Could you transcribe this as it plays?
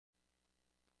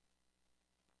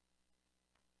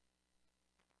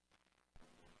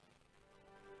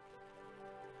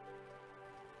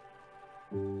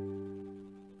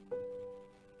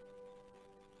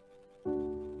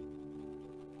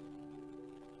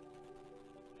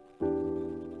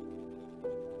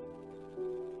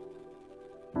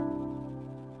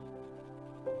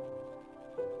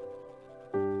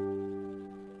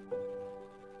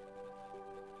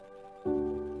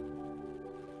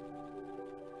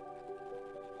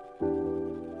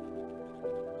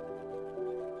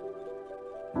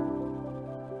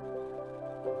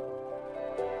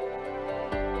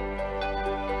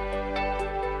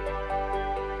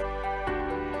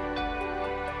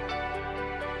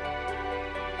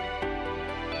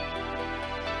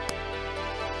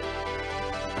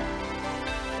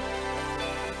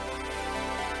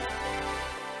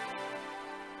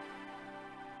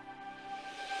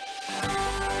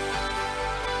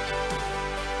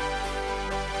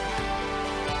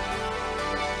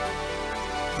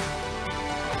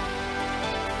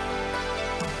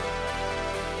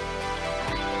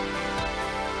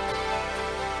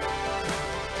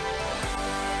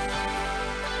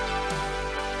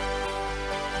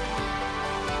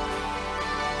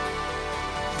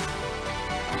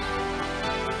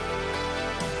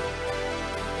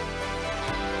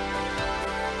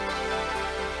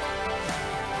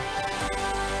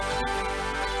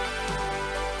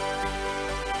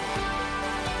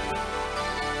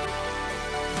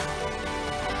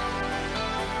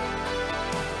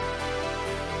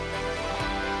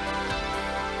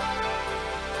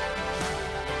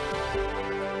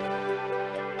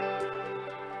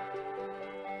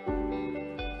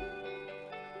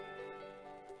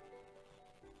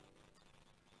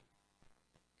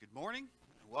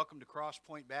Welcome to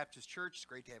CrossPoint Baptist Church. It's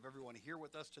great to have everyone here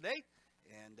with us today.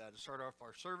 And to start off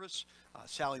our service,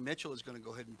 Sally Mitchell is going to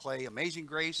go ahead and play Amazing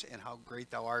Grace and How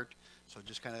Great Thou Art. So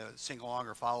just kind of sing along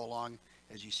or follow along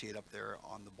as you see it up there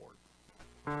on the board.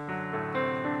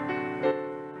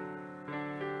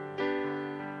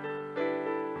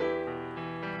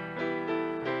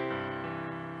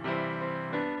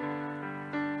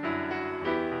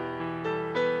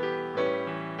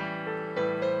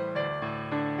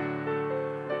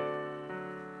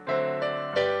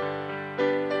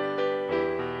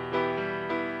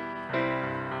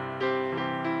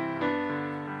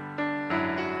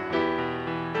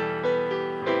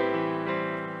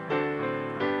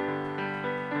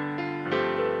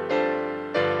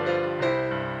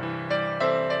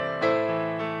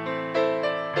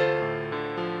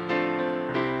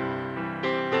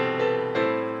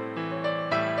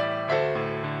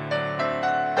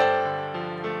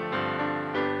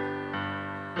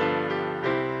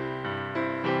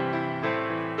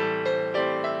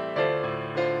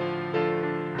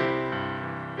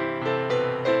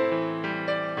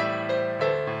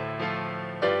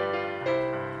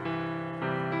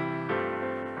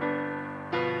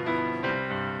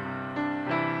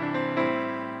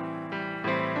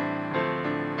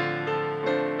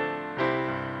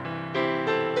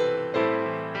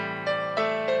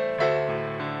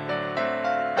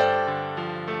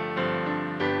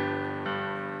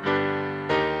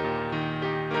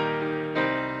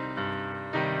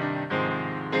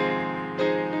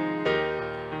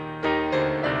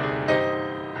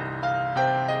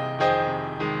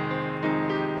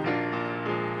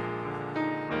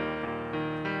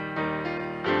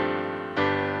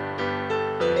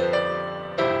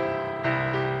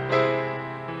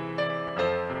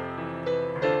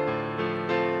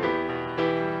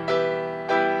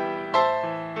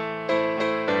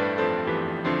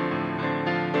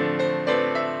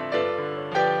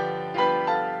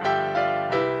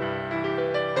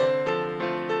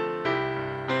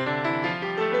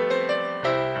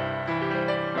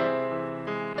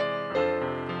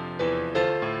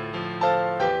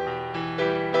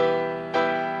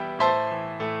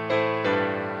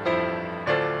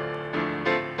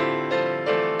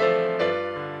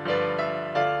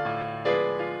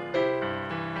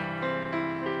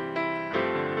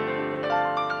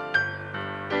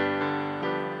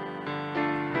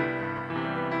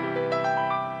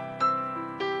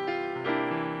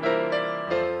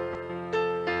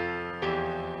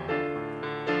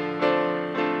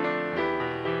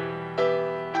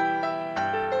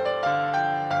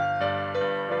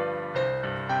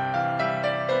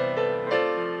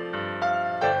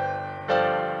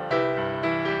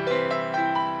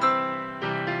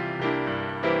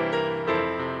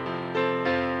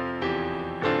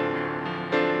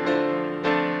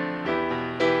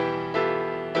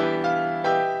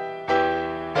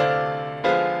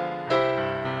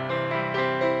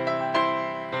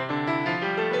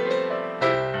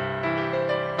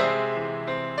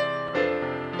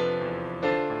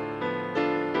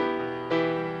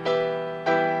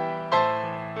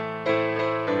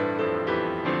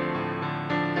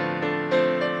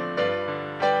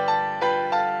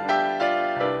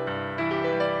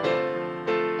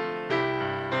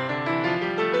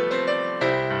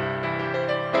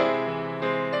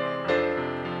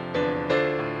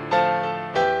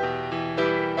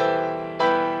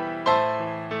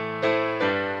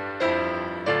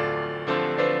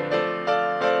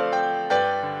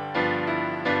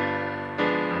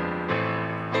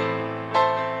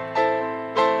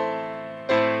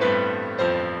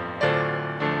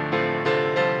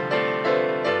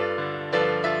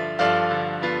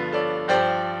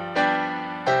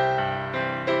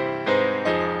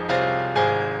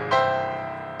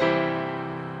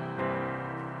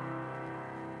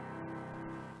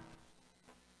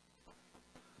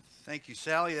 Thank you,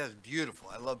 Sally. That's beautiful.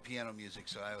 I love piano music,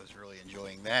 so I was really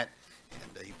enjoying that.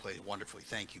 And you played wonderfully.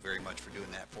 Thank you very much for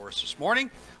doing that for us this morning.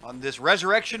 On this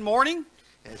resurrection morning,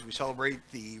 as we celebrate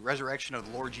the resurrection of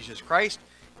the Lord Jesus Christ,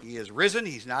 He is risen.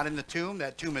 He's not in the tomb.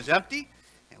 That tomb is empty.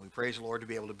 And we praise the Lord to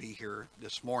be able to be here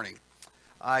this morning.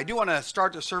 I do want to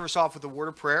start the service off with a word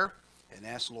of prayer and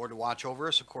ask the Lord to watch over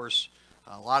us. Of course,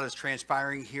 a lot is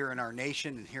transpiring here in our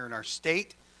nation and here in our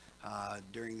state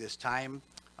during this time.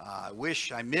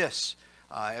 I miss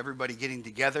everybody getting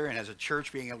together and as a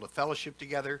church being able to fellowship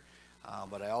together.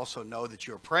 But I also know that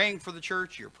you're praying for the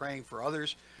church. You're praying for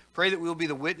others. Pray that we'll be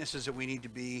the witnesses that we need to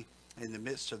be in the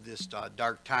midst of this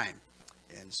dark time.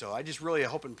 And so I just really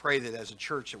hope and pray that as a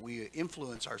church that we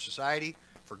influence our society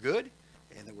for good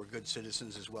and that we're good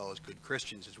citizens as well as good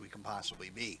Christians as we can possibly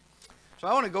be. So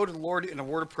I want to go to the Lord in a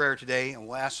word of prayer today, and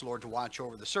we'll ask the Lord to watch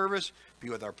over the service, be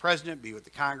with our president, be with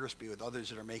the Congress, be with others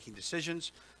that are making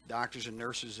decisions, doctors and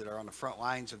nurses that are on the front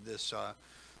lines of this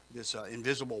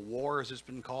invisible war, as it's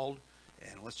been called.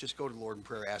 And let's just go to the Lord in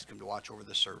prayer, ask him to watch over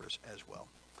the service as well.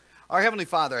 Our Heavenly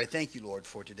Father, I thank you, Lord,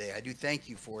 for today. I do thank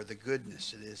you for the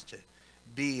goodness it is to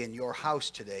be in your house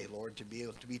today, Lord, to be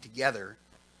able to be together,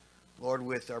 Lord,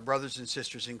 with our brothers and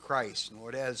sisters in Christ. And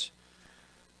Lord, as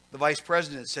the Vice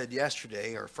President said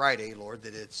yesterday, or Friday, Lord,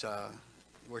 that it's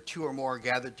where two or more are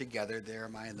gathered together, there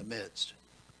am I in the midst.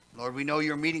 Lord, we know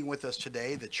you're meeting with us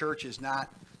today. The church is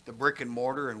not the brick and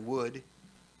mortar and wood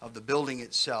of the building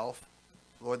itself.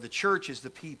 Lord, the church is the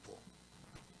people.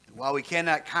 And while we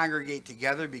cannot congregate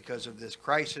together because of this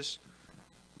crisis,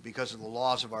 because of the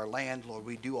laws of our land, Lord,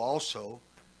 we do also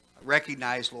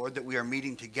recognize, Lord, that we are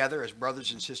meeting together as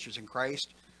brothers and sisters in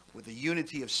Christ with a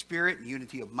unity of spirit and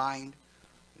unity of mind,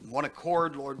 in one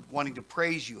accord, Lord, wanting to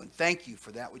praise you and thank you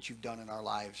for that which you've done in our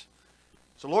lives.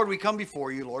 So, Lord, we come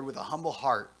before you, Lord, with a humble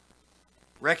heart,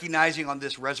 recognizing on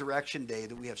this resurrection day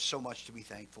that we have so much to be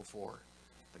thankful for.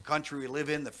 The country we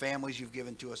live in, the families you've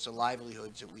given to us, the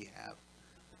livelihoods that we have.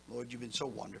 Lord, you've been so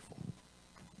wonderful.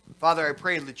 Father, I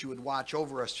pray that you would watch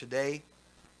over us today,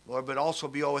 Lord, but also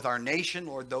be with our nation,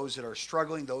 Lord, those that are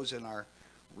struggling, those in our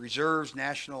reserves,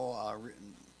 National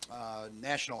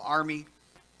Army,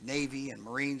 Navy, and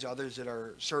Marines, others that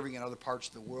are serving in other parts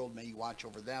of the world. May you watch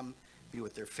over them, be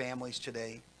with their families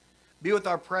today. Be with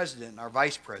our president and our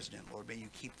vice president, Lord. May you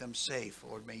keep them safe.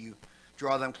 Lord, may you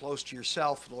draw them close to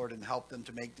yourself, Lord, and help them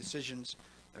to make decisions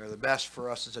that are the best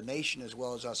for us as a nation as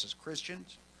well as us as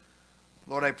Christians.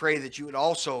 Lord, I pray that you would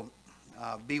also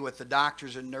be with the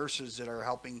doctors and nurses that are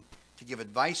helping to give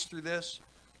advice through this.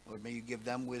 Lord, may you give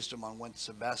them wisdom on what's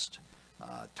the best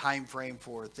time frame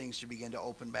for things to begin to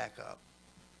open back up.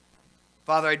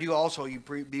 Father, I do also you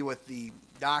be with the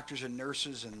doctors and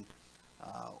nurses and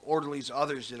orderlies,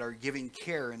 others that are giving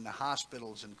care in the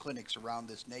hospitals and clinics around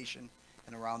this nation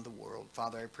and around the world.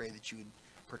 Father, I pray that you would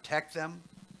protect them,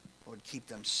 Lord, keep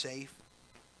them safe.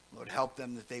 Lord, help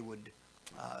them that they would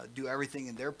do everything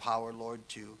in their power, Lord,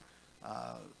 to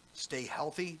stay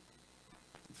healthy.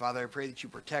 Father, I pray that you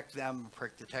protect them,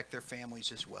 protect their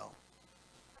families as well.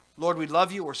 Lord, we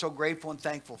love you. We're so grateful and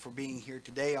thankful for being here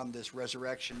today on this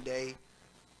resurrection day.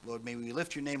 Lord, may we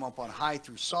lift your name up on high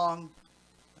through song.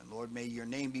 And Lord, may your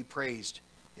name be praised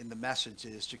in the message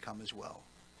that is to come as well.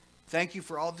 Thank you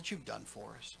for all that you've done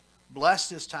for us. Bless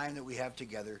this time that we have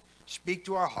together. Speak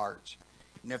to our hearts.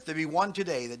 And if there be one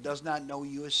today that does not know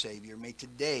you as Savior, may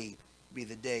today be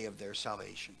the day of their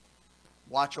salvation.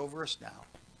 Watch over us now.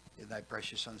 In thy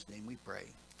precious Son's name we pray.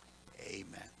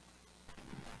 Amen.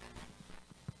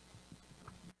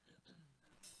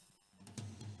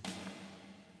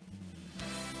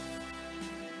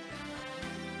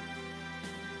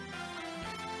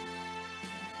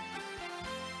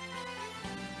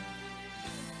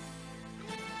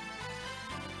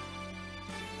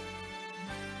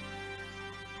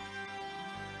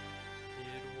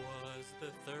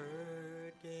 The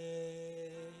third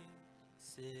day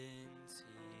since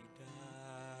he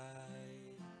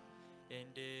died,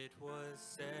 and it was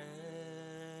said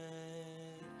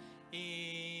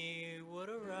he would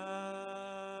arise.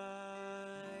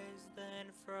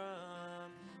 Then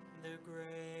from the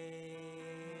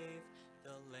grave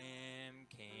the Lamb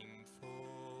came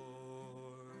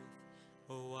forth.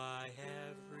 Oh, I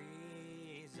have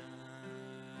reason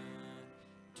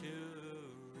to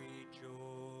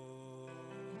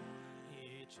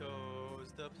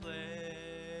chose the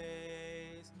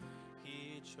place,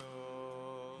 he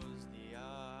chose the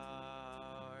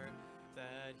hour,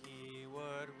 that he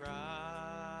would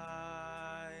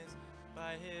rise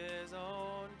by his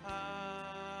own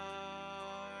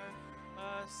power,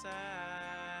 a sacrifice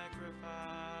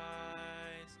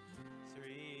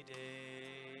 3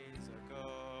 days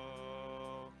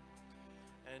ago.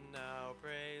 And now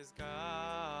praise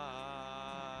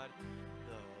God,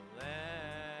 the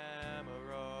Lamb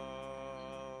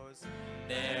arose.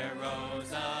 There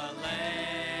rose a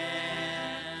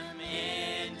Lamb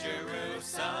in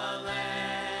Jerusalem.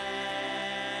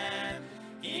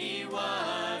 He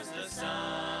was the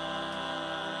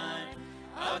Son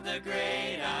of the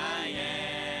great I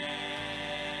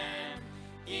Am.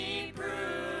 He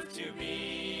proved to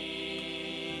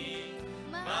be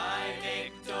my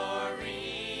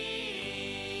victory.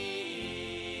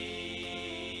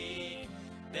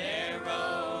 There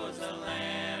rose a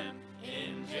Lamb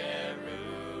in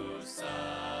Jerusalem.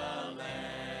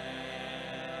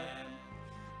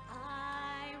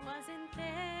 I wasn't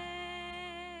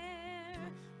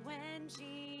there when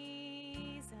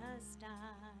Jesus died.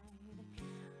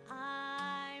 I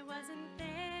wasn't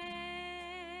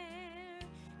there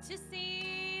to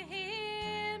see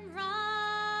him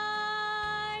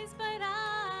rise, but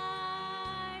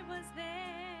I was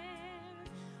there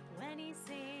when he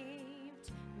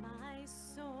saved my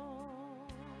soul.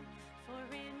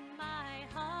 For in my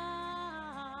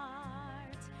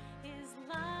heart his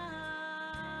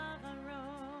love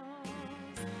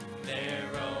arose. There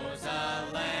rose a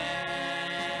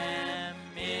lamb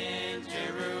in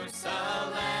Jerusalem.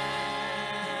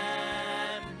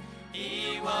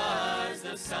 He was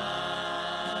the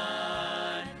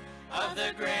Son of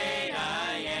the great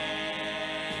I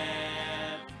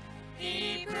am.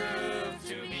 He proved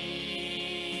to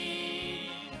me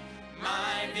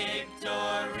my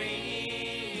victory.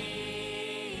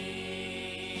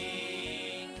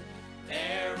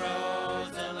 There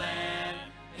rose a lamb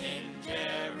in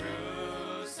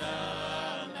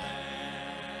Jerusalem.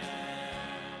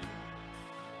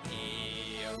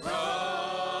 He arose,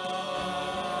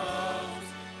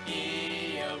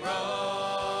 he arose,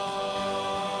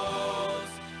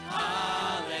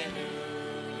 hallelujah,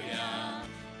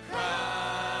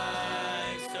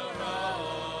 Christ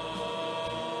arose.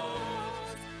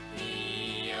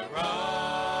 He arose,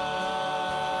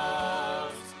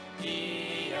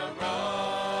 he arose,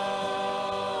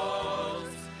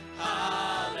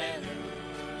 hallelujah,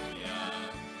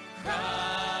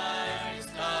 Christ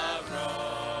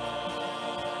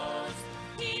arose.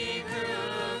 He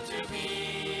proved to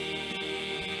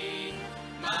be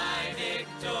my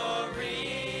victory.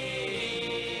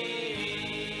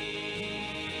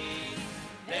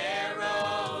 There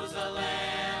rose a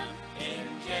lamb in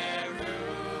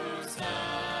Jerusalem.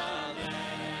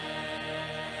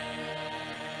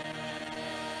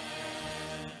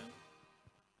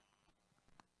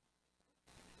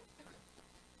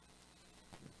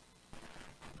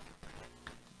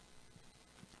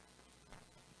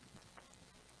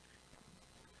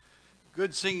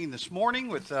 Good singing this morning.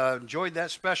 With enjoyed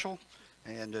that special,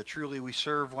 and truly we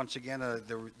serve once again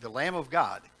the Lamb of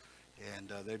God,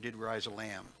 and there did rise a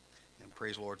lamb, and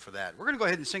praise the Lord for that. We're going to go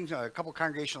ahead and sing a couple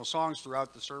congregational songs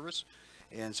throughout the service,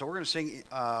 and so we're going to sing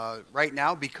right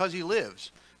now "Because He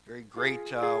Lives." Very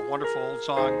great, wonderful old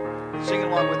song. Sing it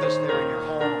along with us there in your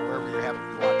home or wherever you're happen to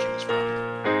be watching us from.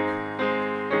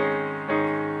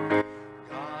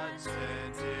 God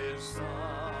sent his Son,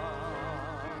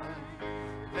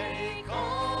 they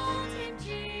called him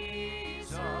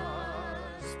Jesus.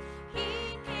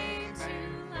 He came to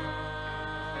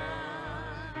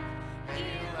love,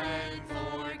 heal and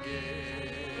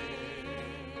forgive.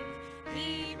 He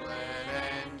bled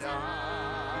and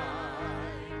died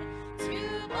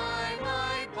to buy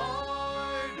my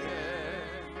pardon.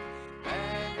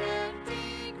 An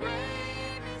empty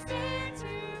grave is there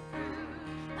to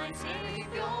prove my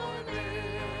Savior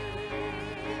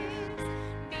lives.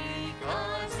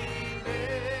 Because He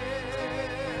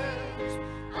lives,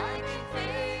 I can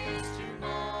face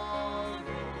tomorrow.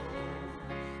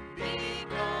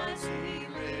 Because He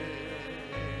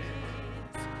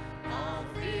lives, all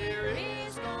fear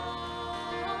is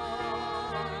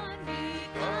gone.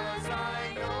 Because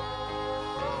I know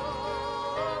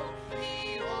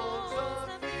He holds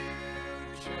the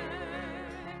future,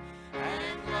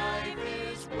 and life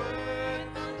is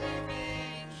worth the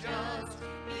living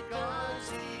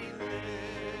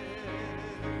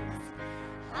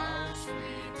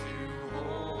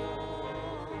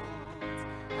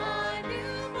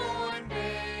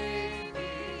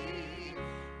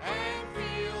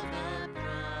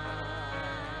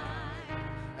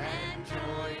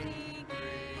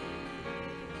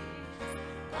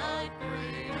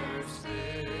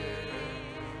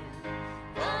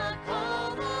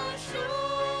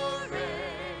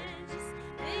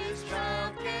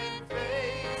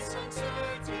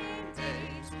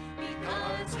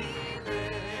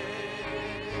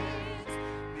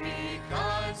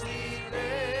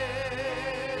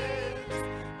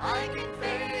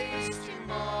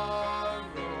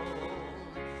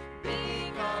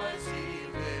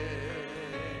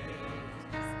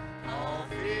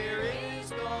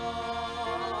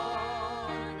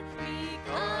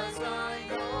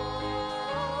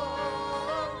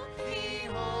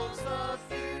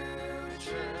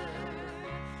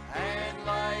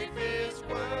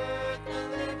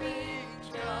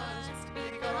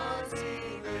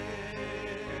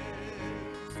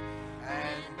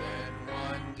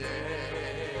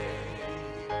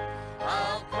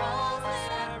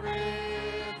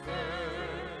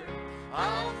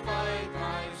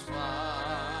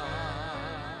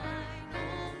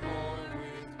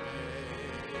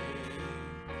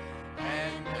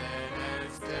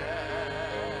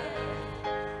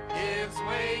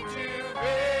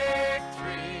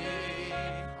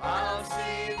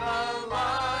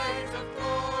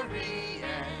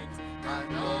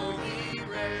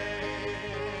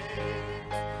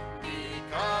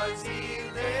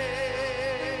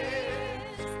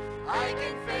I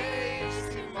can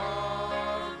face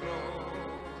tomorrow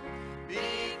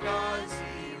because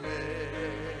He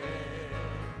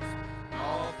lives.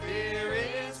 All fear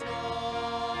is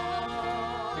gone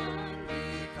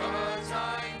because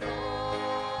I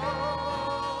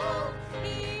know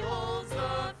He holds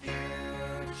the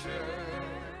future,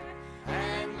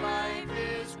 and life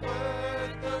is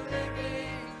worth the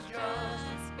living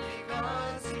just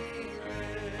because He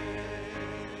lives.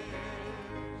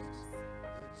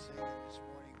 Let's sing it this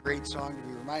morning. Great song to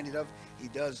be reminded of. He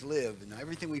does live, and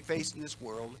everything we face in this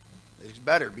world is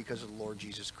better because of the Lord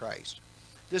Jesus Christ.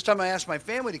 This time I asked my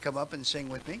family to come up and sing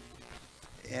with me.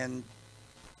 And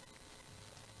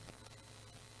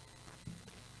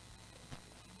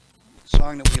a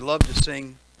song that we love to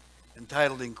sing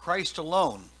entitled In Christ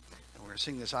Alone. And we're going to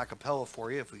sing this a cappella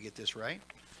for you if we get this right.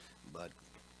 But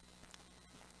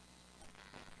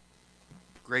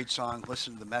great song.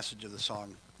 Listen to the message of the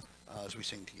song as we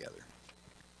sing together.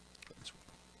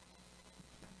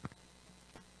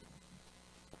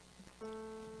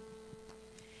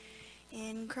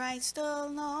 In Christ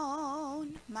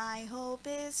alone, my hope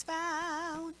is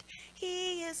found.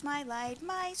 He is my light,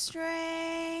 my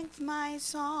strength, my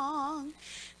song.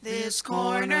 This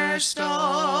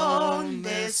cornerstone,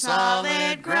 this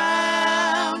solid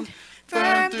ground,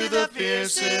 firm through the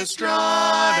fiercest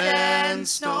drought and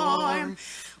storm.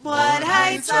 What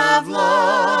heights of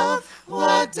love,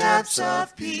 what depths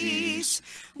of peace,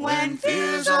 when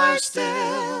fears are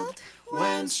stilled,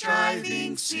 when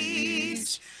striving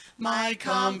cease. My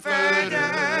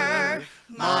comforter,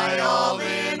 my all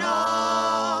in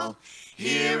all.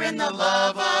 Here in the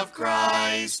love of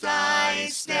Christ I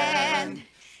stand.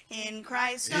 In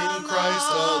Christ alone,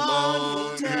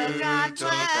 who took on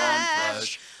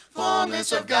flesh,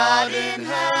 fullness of God in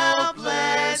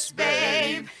helpless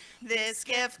babe. This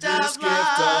gift of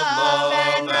love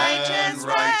and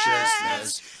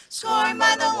righteousness, scorned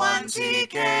by the ones He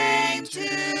came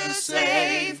to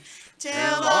save.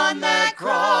 Till on that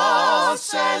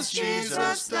cross, as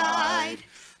Jesus died,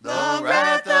 the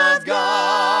wrath of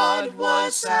God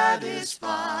was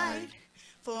satisfied.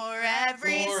 For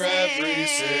every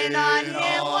sin on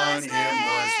Him was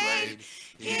laid.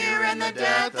 Here in the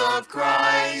death of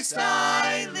Christ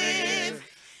I live.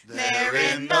 There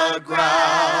in the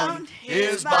ground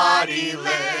His body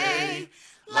lay.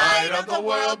 Light of the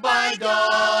world by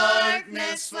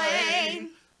darkness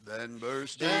slain. Then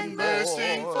bursting forth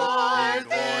in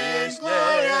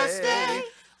glorious day,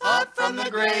 up from the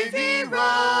grave He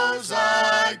rose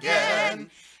again.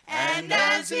 And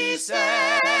as He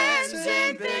stands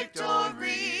in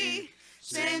victory,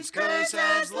 sin's curse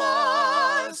has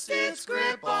lost its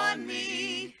grip on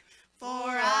me. For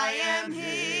I am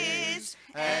His,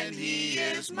 and He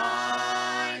is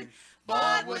mine,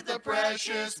 bought with the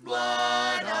precious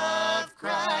blood of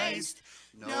Christ.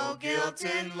 No guilt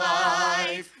in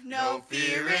life, no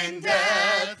fear in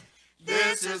death.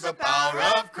 This is the power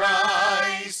of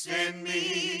Christ in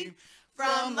me.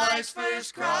 From life's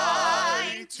first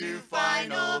cry to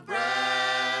final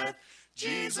breath,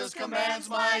 Jesus commands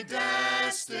my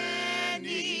destiny.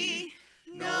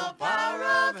 No power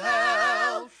of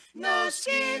hell, no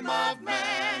scheme of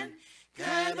man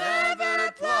can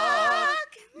ever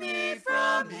pluck me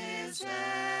from His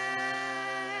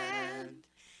hand.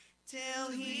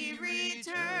 Till He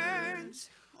returns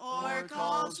or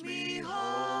calls me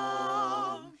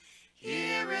home,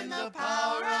 here in the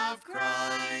power of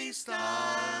Christ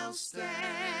I'll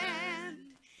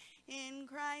stand. In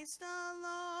Christ alone.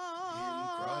 In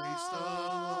Christ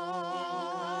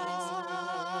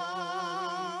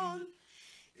alone.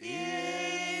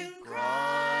 In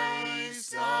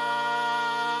Christ alone.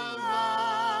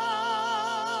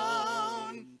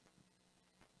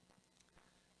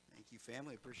 Thank you,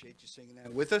 family. Appreciate you singing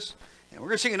that with us. And we're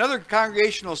going to sing another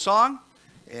congregational song.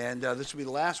 And this will be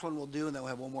the last one we'll do, and then we'll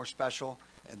have one more special.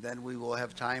 And then we will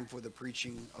have time for the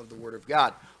preaching of the Word of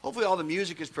God. Hopefully all the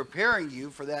music is preparing you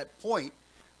for that point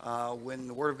when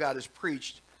the Word of God is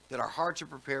preached, that our hearts are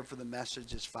prepared for the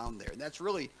message that's found there. And that's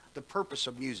really the purpose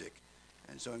of music.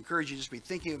 And so I encourage you to just be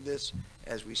thinking of this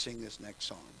as we sing this next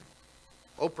song.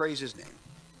 Oh, praise His name.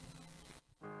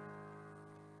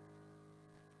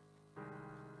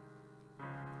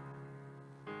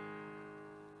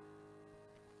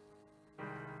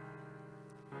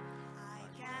 I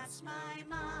cast my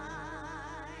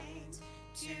mind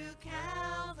to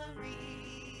Calvary,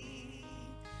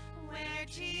 where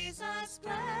Jesus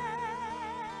bled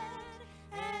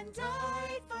and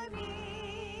died for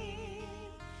me.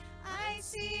 I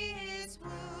see His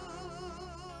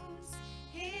wounds,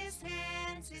 His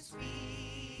hands, His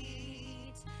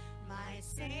feet, my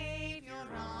Savior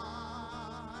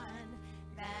on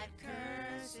that curse.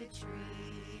 twisted tree.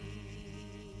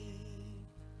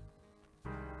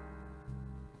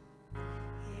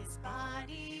 His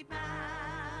body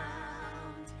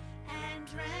bound and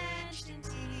drenched in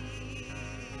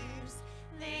tears,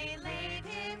 they laid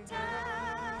him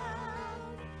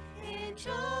down in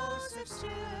Joseph's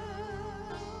tomb,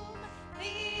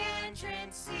 the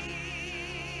entrance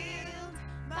sealed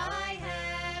by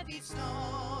heavy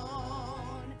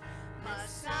stone.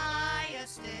 Messiah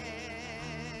still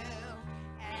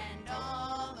and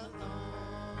all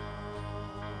alone.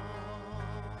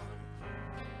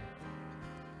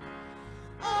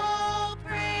 Oh,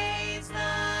 praise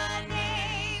the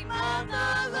name of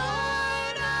the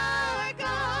Lord our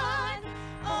God.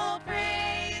 Oh,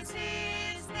 praise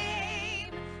his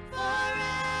name forevermore.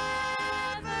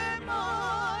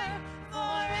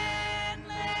 For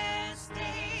endless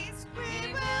days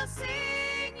we will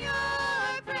sing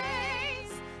your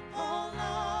praise. Oh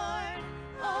Lord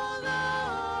our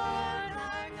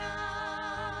God.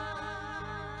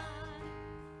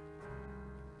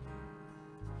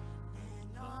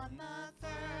 And on the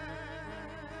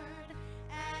third,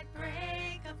 at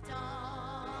break of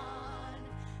dawn,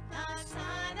 the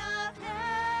Son of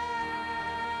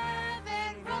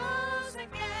Heaven rose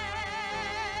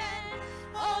again.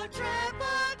 Oh,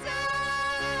 tremble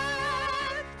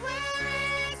death, where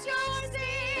is your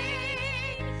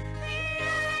sting? The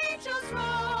angels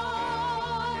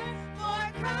roar for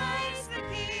Christ the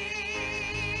King.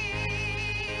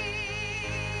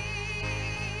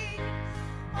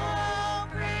 Oh,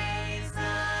 praise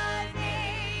the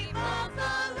name of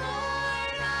the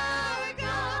Lord our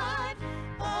God.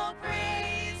 Oh,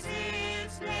 praise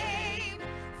his name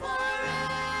forevermore.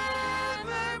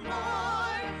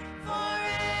 For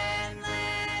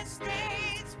endless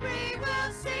days we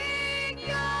will sing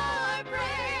your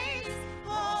praise.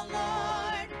 Oh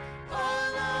Lord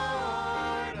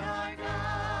our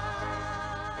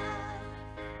God.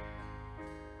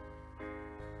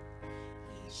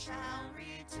 He shall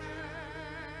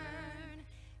return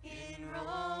in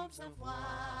robes of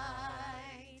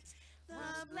white.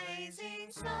 The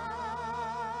blazing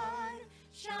sun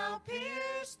shall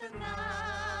pierce the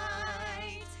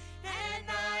night, and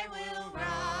I will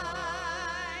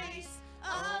rise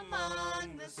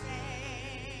among the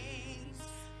saints,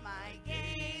 my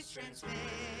gaze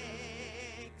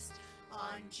transfixed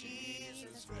on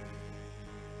Jesus' face.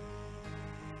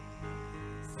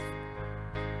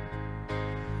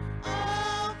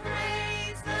 Oh,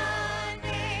 praise the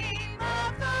name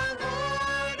of the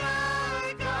Lord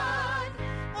our God.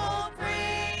 Oh,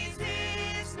 praise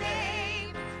his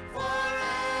name forevermore.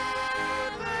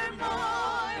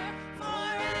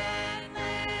 For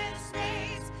endless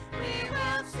days we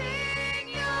will sing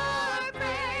your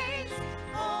praise.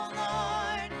 Oh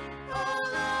Lord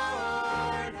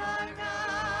our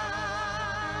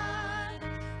God.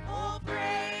 Oh,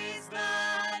 praise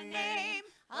the name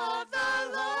of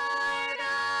the Lord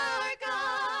our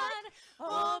God.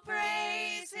 Oh,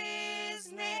 praise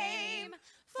his name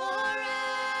forevermore.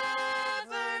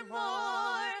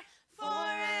 For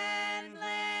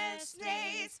endless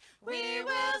days we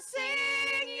will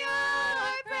sing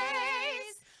your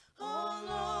praise. Oh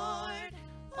Lord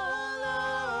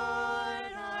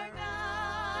our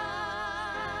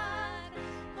God.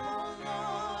 Oh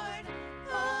Lord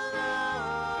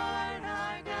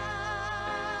our God.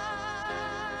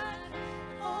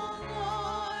 Oh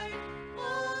Lord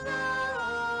our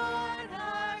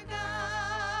God.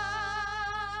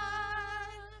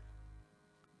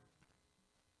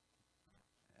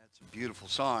 That's a beautiful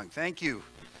song. Thank you.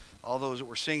 All those that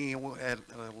were singing at,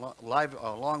 live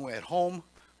along at home,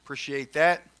 appreciate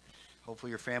that.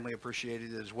 Hopefully your family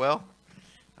appreciated it as well.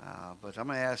 But I'm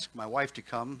going to ask my wife to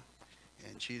come,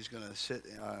 and she's going to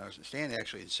stand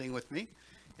actually and sing with me.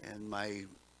 And my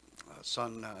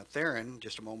son Theron,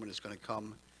 just a moment, is going to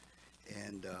come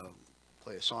and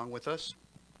play a song with us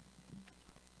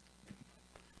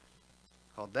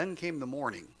called "Then Came the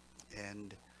Morning."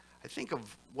 And I think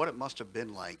of what it must have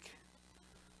been like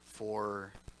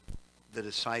for the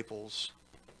disciples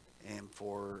and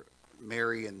for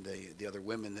Mary and the other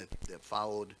women that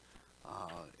followed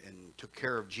and took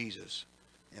care of Jesus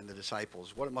and the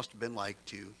disciples, what it must have been like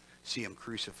to see him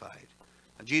crucified.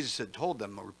 Now, Jesus had told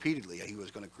them repeatedly he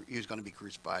was going to be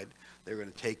crucified. They were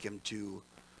going to take him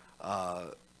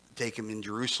in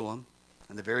Jerusalem,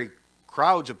 and the very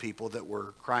crowds of people that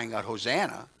were crying out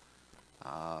Hosanna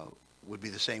would be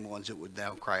the same ones that would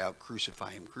now cry out,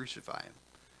 crucify him, crucify him.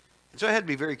 And so it had to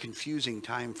be a very confusing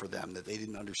time for them, that they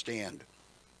didn't understand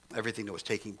everything that was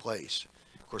taking place.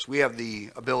 Of course, we have the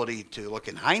ability to look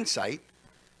in hindsight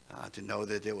to know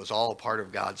that it was all part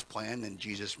of God's plan, and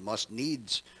Jesus must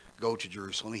needs go to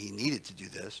Jerusalem. He needed to do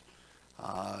this.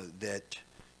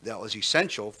 That was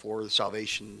essential for the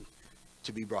salvation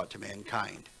to be brought to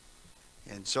mankind.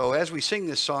 And so as we sing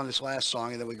this song, this last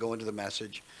song, and then we go into the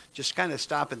message, just kind of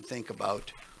stop and think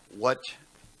about what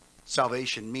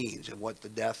salvation means and what the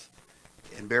death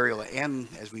and burial, and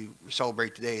as we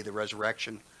celebrate today, the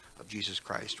resurrection of Jesus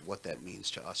Christ, what that means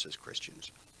to us as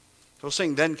Christians. So we'll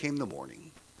sing, Then Came the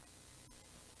Morning.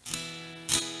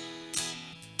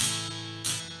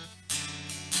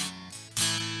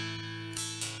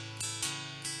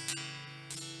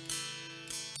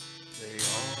 They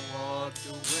all walked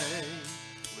away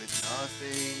with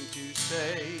nothing to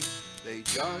say. They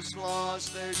just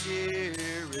lost their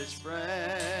dearest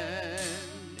friend.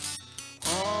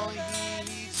 All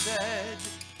he said,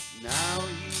 now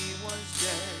he was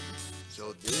dead.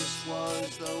 So this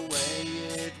was the way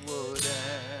it would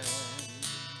end.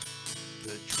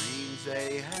 The dreams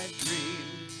they had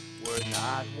dreamed were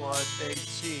not what they'd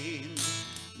seemed.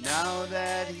 Now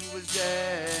that he was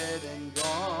dead and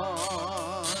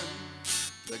gone,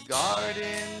 the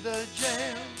garden, the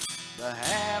jail, the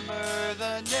hammer,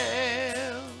 the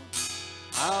nail,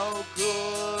 how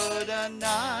could a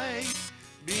night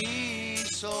be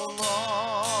so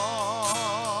long?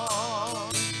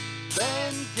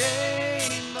 Then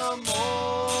came the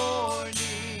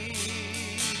morning,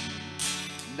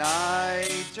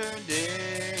 night turned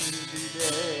into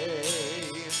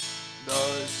day.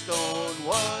 The stone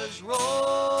was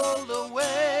rolled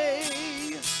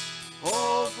away,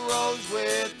 hope rose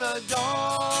with the dawn.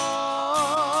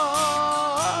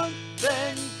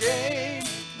 Then came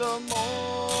the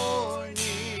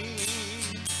morning,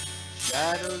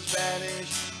 shadows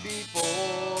vanished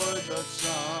before the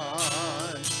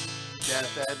sun.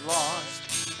 Death had lost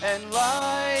and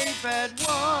life had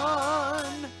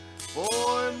won,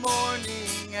 for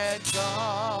morning had come.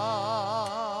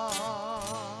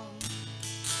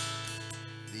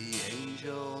 The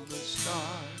angel, the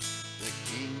star, the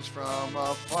kings from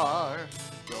afar,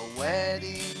 the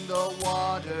wedding, the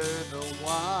water, the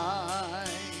wine.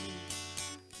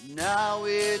 Now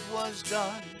it was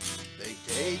done, they'd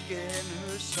taken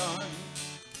her son,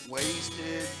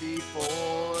 wasted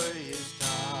before his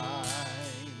time.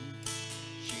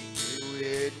 She knew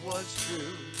it was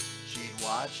true, she'd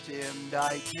watched him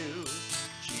die too.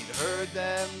 She'd heard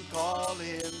them call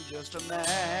him just a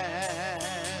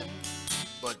man.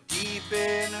 But deep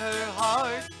in her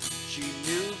heart, she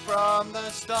knew from the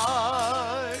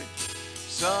start,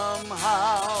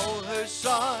 somehow her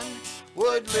son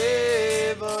would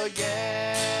live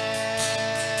again.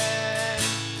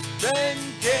 Then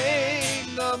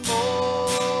came the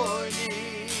morning,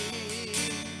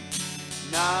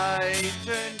 night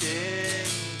turned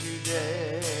into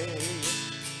day.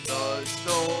 The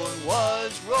stone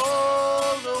was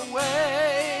rolled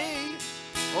away,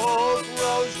 hope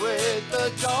rose with the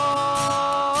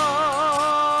dawn.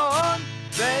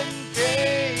 Then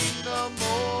came the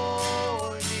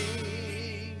morning,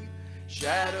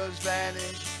 shadows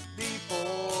vanished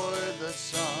before the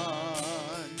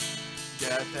sun.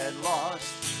 Death had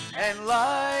lost and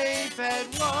life had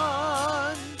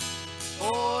won,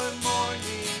 for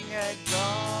morning had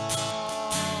come.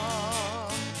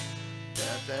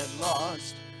 Death had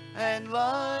lost and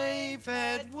life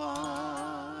had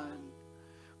won,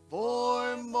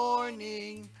 for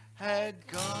morning had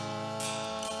come.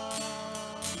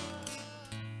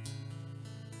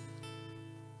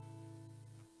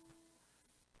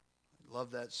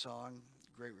 Love that song.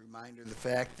 Great reminder of the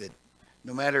fact that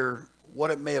no matter what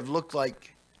it may have looked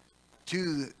like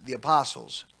to the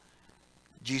apostles,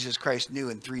 Jesus Christ knew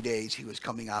in 3 days he was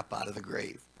coming up out of the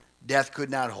grave. Death could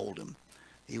not hold him.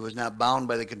 He was not bound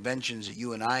by the conventions that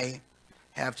you and I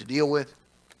have to deal with.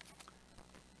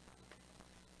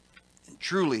 And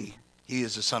truly, he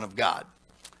is the Son of God.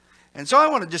 And so I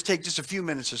want to just take just a few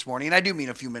minutes this morning, and I do mean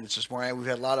a few minutes this morning. We've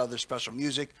had a lot of other special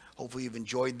music. Hopefully you've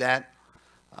enjoyed that.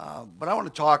 But I want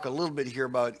to talk a little bit here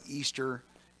about Easter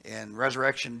and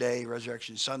Resurrection Day,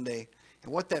 Resurrection Sunday,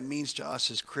 and what that means to us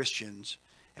as Christians,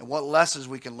 and what lessons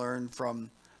we can learn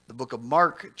from the book of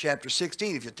Mark, chapter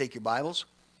 16. If you'll take your Bibles,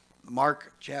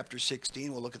 Mark, chapter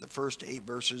 16. We'll look at the first 8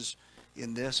 verses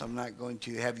in this. I'm not going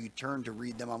to have you turn to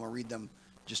read them. I'm going to read them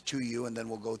just to you, and then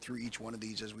we'll go through each one of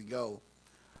these as we go,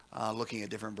 looking at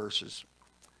different verses.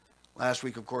 Last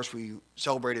week, of course, we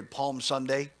celebrated Palm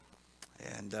Sunday,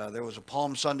 and there was a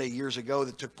Palm Sunday years ago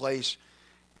that took place,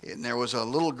 and there was a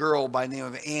little girl by the name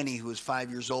of Annie who was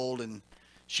 5 years old, and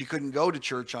she couldn't go to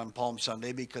church on Palm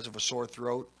Sunday because of a sore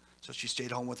throat, so she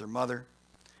stayed home with her mother.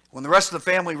 When the rest of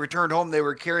the family returned home, they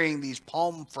were carrying these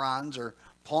palm fronds or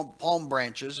palm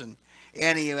branches, and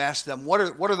Annie asked them, what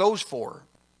are those for?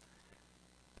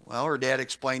 Well, her dad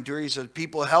explained to her, he said,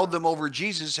 people held them over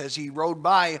Jesus as he rode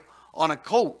by on a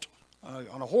colt,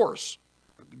 on a horse,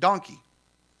 a donkey.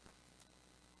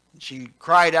 And she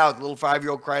cried out, the little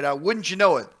 5-year-old cried out, wouldn't you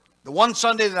know it? The one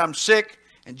Sunday that I'm sick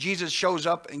and Jesus shows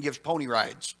up and gives pony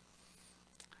rides.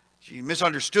 She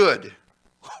misunderstood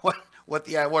what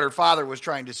her father was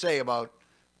trying to say about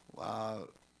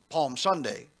Palm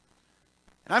Sunday.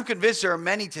 And I'm convinced there are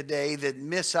many today that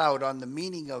miss out on the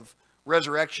meaning of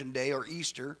Resurrection Day or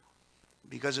Easter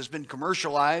because it's been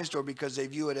commercialized or because they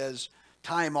view it as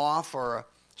time off or a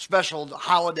special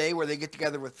holiday where they get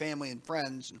together with family and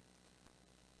friends,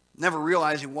 never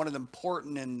realizing what an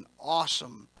important and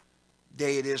awesome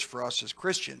day it is for us as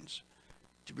Christians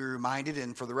to be reminded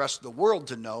and for the rest of the world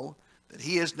to know that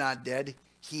he is not dead,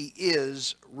 he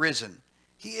is risen.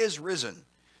 He is risen.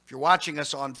 If you're watching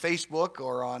us on Facebook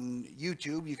or on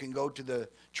YouTube, you can go to the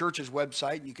church's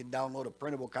website and you can download a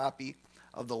printable copy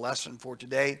of the lesson for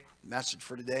today, message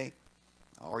for today,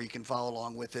 or you can follow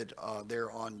along with it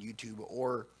there on YouTube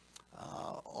or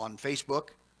on Facebook.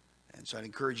 And so I'd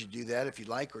encourage you to do that if you'd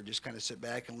like, or just kind of sit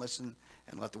back and listen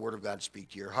and let the Word of God speak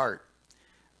to your heart.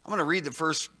 I'm going to read the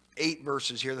first 8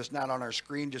 verses here. That's not on our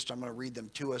screen. I'm going to read them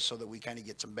to us so that we kind of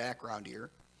get some background here.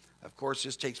 Of course,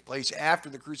 this takes place after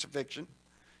the crucifixion.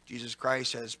 Jesus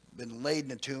Christ has been laid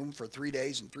in a tomb for 3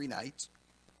 days and 3 nights.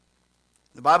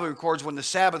 The Bible records when the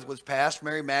Sabbath was passed,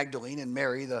 Mary Magdalene and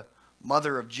Mary, the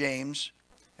mother of James,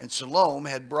 and Salome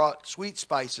had brought sweet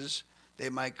spices they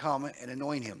might come and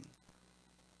anoint him.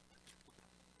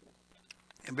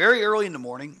 And very early in the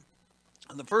morning,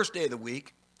 on the first day of the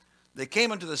week, they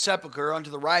came unto the sepulchre unto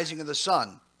the rising of the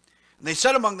sun. And they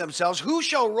said among themselves, who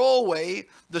shall roll away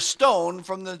the stone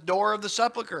from the door of the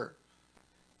sepulchre?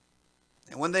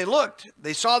 And when they looked,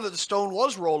 they saw that the stone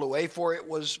was rolled away, for it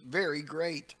was very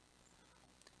great.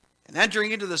 And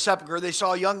entering into the sepulchre, they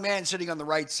saw a young man sitting on the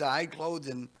right side, clothed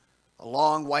in a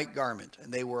long white garment,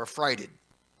 and they were affrighted.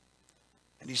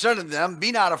 And he said unto them,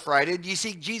 be not affrighted, ye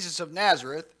seek Jesus of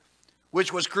Nazareth,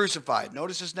 which was crucified.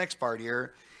 Notice this next part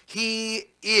here. He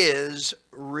is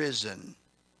risen.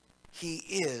 He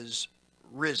is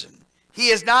risen. He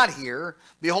is not here.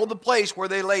 Behold the place where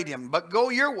they laid him. But go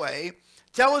your way,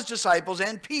 tell his disciples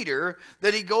and Peter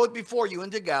that he goeth before you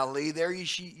into Galilee. There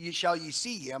shall ye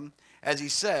see him, as he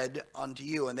said unto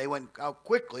you. And they went out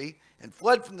quickly and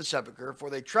fled from the sepulchre, for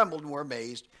they trembled and were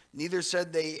amazed. Neither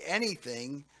said they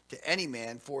anything to any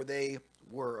man, for they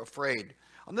were afraid.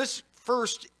 On this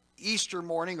first Easter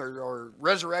morning, or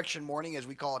resurrection morning, as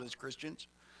we call it as Christians,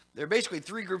 there are basically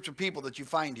 3 groups of people that you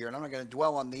find here. And I'm not going to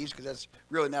dwell on these because that's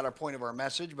really not our point of our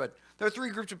message. But there are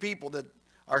 3 groups of people that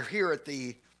are here at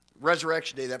the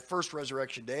resurrection day, that first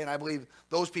resurrection day. And I believe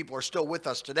those people are still with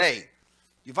us today.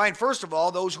 You find, first of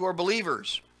all, those who are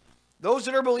believers. Those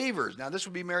that are believers. Now, this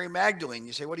would be Mary Magdalene.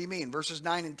 You say, what do you mean? Verses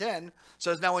 9 and 10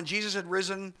 says, now when Jesus had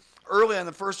risen early on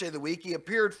the first day of the week, he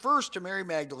appeared first to Mary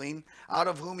Magdalene, out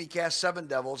of whom he cast 7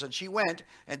 devils. And she went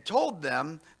and told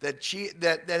them that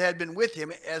that had been with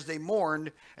him as they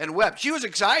mourned and wept. She was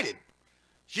excited.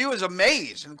 She was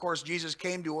amazed. And, of course, Jesus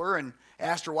came to her and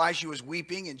asked her why she was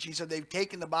weeping. And she said, they've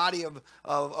taken the body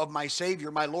of my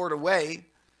Savior, my Lord, away.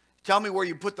 Tell me where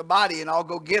you put the body, and I'll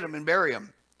go get him and bury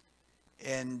him.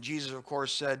 And Jesus, of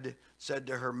course, said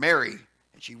to her, Mary.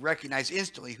 And she recognized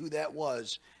instantly who that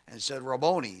was and said,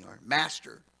 Rabboni, or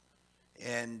Master,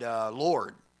 and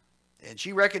Lord. And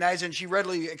she recognized and she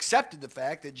readily accepted the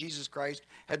fact that Jesus Christ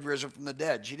had risen from the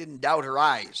dead. She didn't doubt her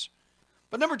eyes.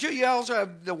 But number 2, you also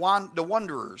have the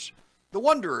wanderers. The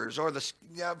wanderers, or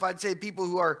if I'd say people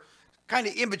who are kind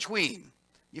of in between.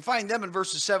 You find them in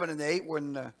verses 7 and 8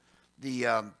 when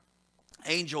the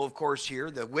angel, of course, here,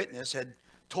 the witness, had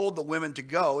told the women to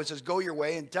go. It says, go your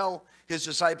way and tell his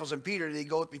disciples and Peter that he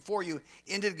goeth before you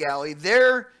into Galilee.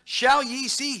 There shall ye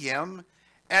see him,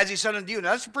 as he said unto you.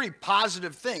 Now, that's a pretty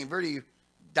positive thing, very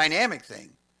dynamic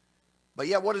thing. But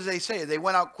yet, what does they say? They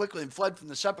went out quickly and fled from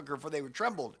the sepulchre, for they were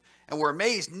trembled and were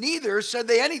amazed. Neither said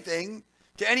they anything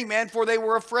to any man, for they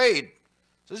were afraid.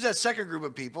 So this is that second group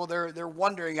of people. They're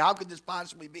wondering, how could this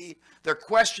possibly be? They're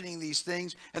questioning these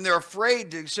things, and they're afraid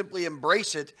to simply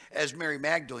embrace it as Mary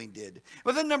Magdalene did.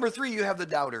 But then number 3, you have the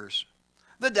doubters.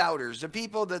 The doubters, the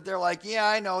people that they're like, yeah,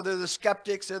 I know. They're the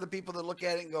skeptics. They're the people that look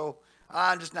at it and go,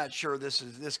 I'm just not sure this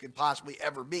could possibly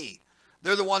ever be.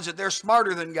 They're the ones that they're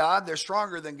smarter than God. They're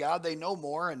stronger than God. They know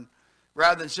more. And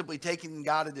rather than simply taking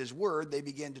God at his word, they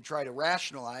begin to try to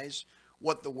rationalize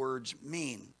what the words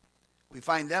mean. We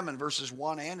find them in verses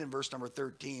 1 and in verse number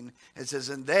 13. It says,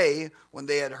 and they, when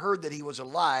they had heard that he was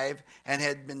alive and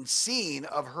had been seen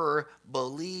of her,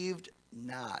 believed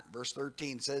not. Verse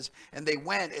 13 says, and they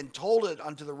went and told it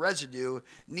unto the residue,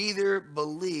 neither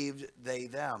believed they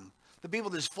them. The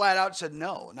people just flat out said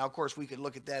no. Now, of course, we could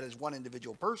look at that as one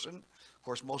individual person. Of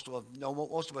course, most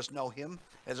of us know him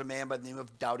as a man by the name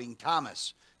of Doubting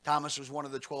Thomas. Thomas was one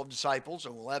of the 12 disciples, or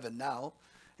 11 now.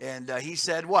 And he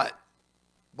said what?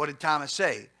 What did Thomas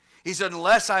say? He said,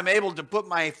 unless I'm able to put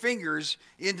my fingers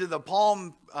into the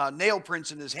palm nail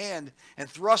prints in his hand and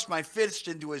thrust my fist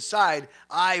into his side,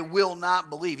 I will not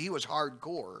believe. He was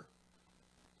hardcore.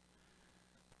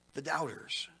 The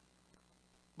doubters.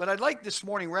 But I'd like this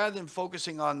morning, rather than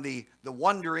focusing on the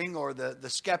wondering or the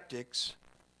skeptics,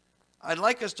 I'd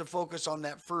like us to focus on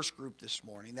that first group this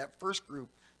morning, that first group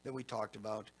that we talked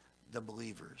about, the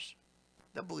believers.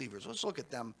 The believers. Let's look at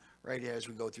them right here as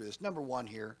we go through this. Number one,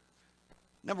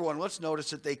 let's notice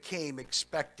that they came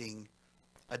expecting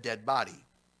a dead body.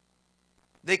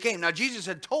 They came. Now, Jesus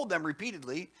had told them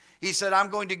repeatedly, he said, I'm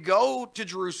going to go to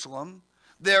Jerusalem.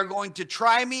 They're going to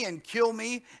try me and kill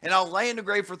me, and I'll lay in the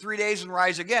grave for 3 days and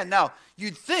rise again. Now,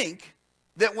 you'd think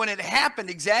that when it happened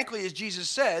exactly as Jesus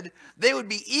said, they would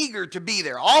be eager to be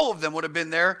there. All of them would have been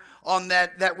there on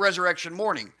that resurrection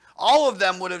morning. All of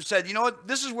them would have said, you know what,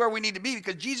 this is where we need to be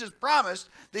because Jesus promised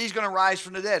that he's going to rise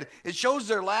from the dead. It shows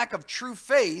their lack of true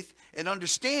faith and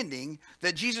understanding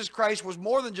that Jesus Christ was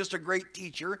more than just a great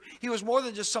teacher. He was more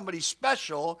than just somebody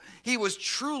special. He was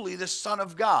truly the Son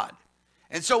of God.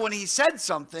 And so when he said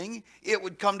something, it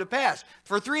would come to pass.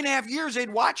 For 3.5 years,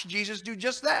 they'd watched Jesus do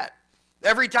just that.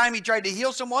 Every time he tried to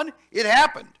heal someone, it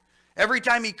happened. Every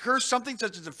time he cursed something,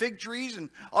 such as the fig trees and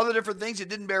other different things that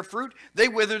didn't bear fruit, they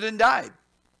withered and died.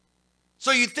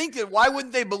 So you think that why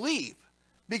wouldn't they believe?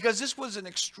 Because this was an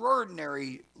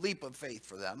extraordinary leap of faith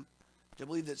for them to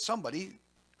believe that somebody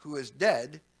who is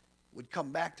dead would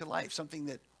come back to life, something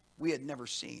that we had never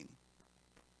seen.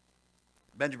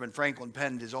 Benjamin Franklin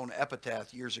penned his own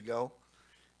epitaph years ago.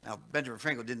 Now, Benjamin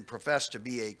Franklin didn't profess to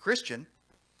be a Christian,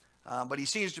 but he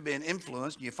seems to be an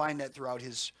influence, and you find that throughout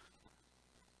his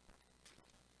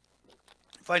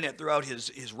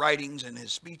writings and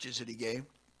his speeches that he gave.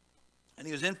 And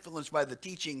he was influenced by the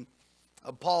teaching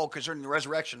of Paul concerning the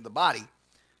resurrection of the body.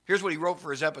 Here's what he wrote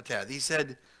for his epitaph. He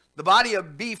said, the body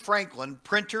of B. Franklin,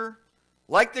 printer,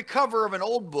 like the cover of an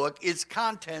old book, its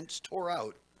contents tore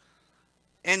out.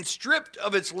 And stripped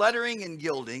of its lettering and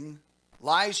gilding,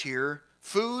 lies here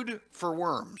food for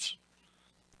worms.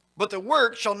 But the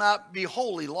work shall not be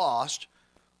wholly lost,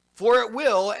 for it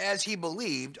will, as he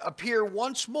believed, appear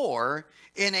once more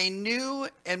in a new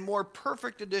and more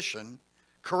perfect edition,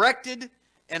 corrected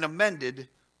and amended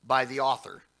by the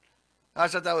author. I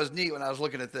thought that was neat when I was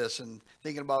looking at this and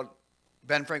thinking about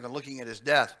Ben Franklin looking at his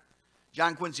death.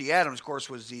 John Quincy Adams, of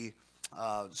course, was the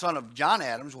son of John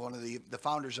Adams, one of the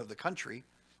founders of the country.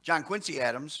 John Quincy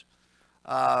Adams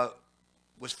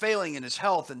was failing in his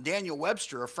health, and Daniel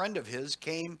Webster, a friend of his,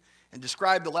 came and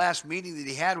described the last meeting that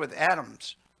he had with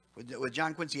Adams, with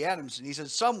John Quincy Adams. And he said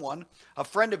someone, a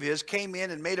friend of his, came in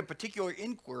and made a particular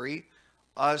inquiry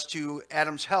as to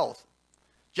Adams' health.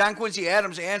 John Quincy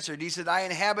Adams answered, he said, I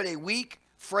inhabit a weak,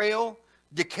 frail,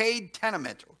 decayed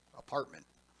tenement, apartment,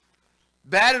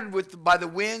 battered by the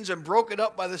winds and broken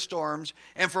up by the storms,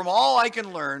 and from all I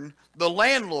can learn, the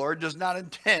landlord does not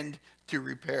intend to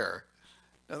repair.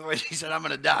 In other words, he said, I'm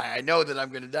going to die. I know that I'm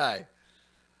going to die.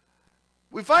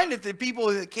 We find that the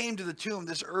people that came to the tomb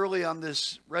this early on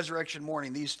this resurrection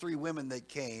morning, these three women that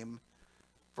came,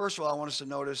 first of all, I want us to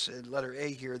notice in letter A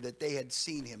here that they had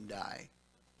seen him die.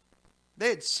 They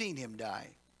had seen him die.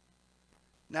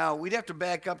 Now, we'd have to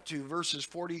back up to verses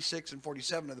 46 and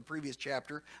 47 of the previous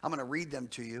chapter. I'm going to read them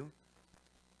to you.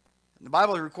 And the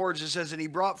Bible records, it says, and he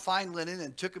brought fine linen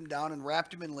and took him down and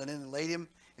wrapped him in linen and laid him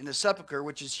in the sepulchre,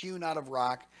 which is hewn out of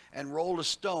rock, and rolled a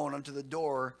stone unto the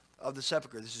door of the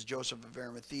sepulchre. This is Joseph of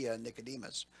Arimathea and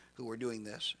Nicodemus who were doing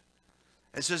this.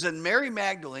 It says, and Mary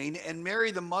Magdalene and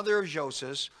Mary the mother of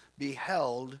Joseph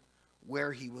beheld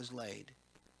where he was laid.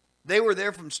 They were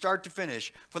there from start to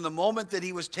finish, from the moment that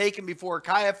he was taken before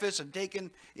Caiaphas and taken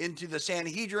into the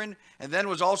Sanhedrin, and then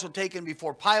was also taken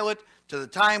before Pilate, to the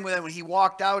time when he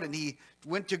walked out and he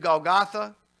went to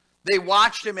Golgotha. They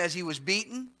watched him as he was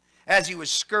beaten, as he was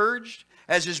scourged,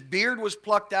 as his beard was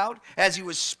plucked out, as he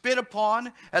was spit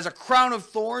upon, as a crown of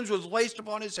thorns was laced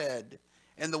upon his head.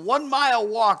 And the 1 mile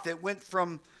walk that went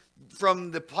from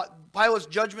the Pilate's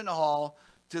judgment hall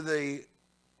to the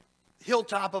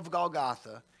hilltop of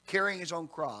Golgotha, carrying his own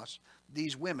cross,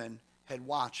 these women had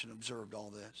watched and observed all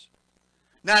this.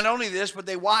 Not only this, but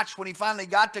they watched when he finally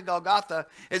got to Golgotha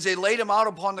as they laid him out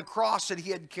upon the cross that he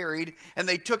had carried, and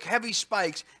they took heavy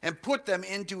spikes and put them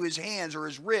into his hands or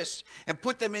his wrists and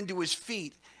put them into his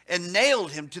feet and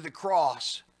nailed him to the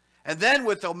cross. And then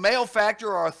with a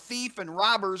malefactor or a thief and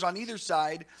robbers on either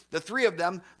side, the three of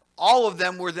them, all of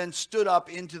them were then stood up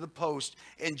into the post.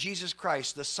 And Jesus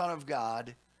Christ, the Son of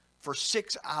God, for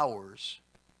 6 hours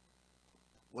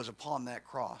was upon that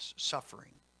cross,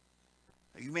 suffering.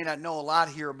 Now, you may not know a lot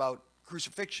here about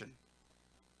crucifixion,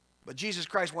 but Jesus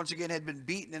Christ, once again, had been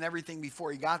beaten and everything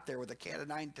before he got there with a cat of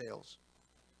nine tails.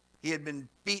 He had been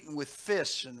beaten with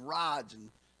fists and rods and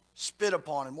spit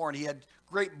upon and more, and he had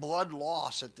great blood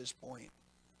loss at this point.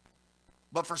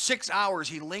 But for 6 hours,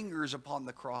 he lingers upon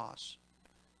the cross.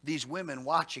 These women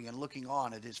watching and looking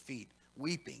on at his feet,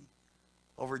 weeping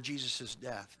over Jesus'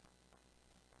 death.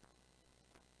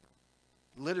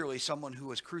 Literally, someone who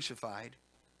was crucified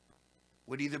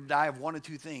would either die of one of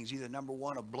two things. Either number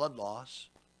one, of blood loss,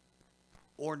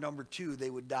 or number two, they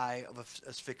would die of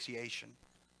asphyxiation.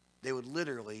 They would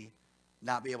literally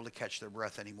not be able to catch their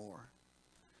breath anymore.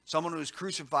 Someone who was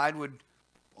crucified would,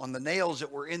 on the nails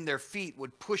that were in their feet,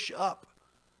 would push up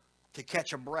to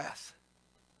catch a breath.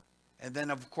 And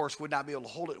then, of course, would not be able to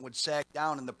hold it and would sag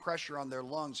down, and the pressure on their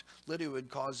lungs literally would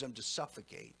cause them to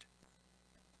suffocate.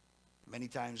 Many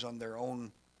times on their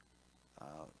own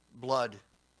blood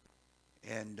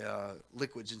and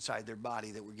liquids inside their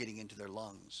body that were getting into their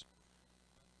lungs.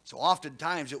 So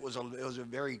oftentimes it was a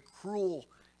very cruel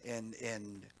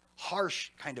and harsh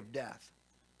kind of death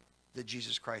that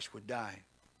Jesus Christ would die.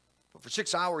 But for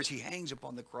 6 hours he hangs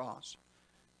upon the cross.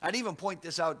 I'd even point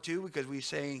this out too, because we're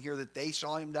saying here that they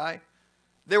saw him die.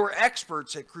 There were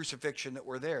experts at crucifixion that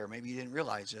were there. Maybe you didn't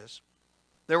realize this.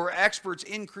 There were experts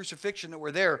in crucifixion that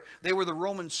were there. They were the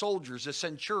Roman soldiers, the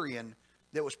centurion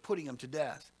that was putting him to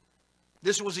death.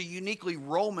 This was a uniquely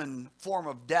Roman form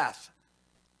of death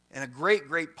and a great,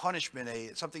 great punishment,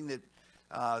 something that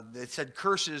said,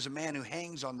 "Cursed is a man who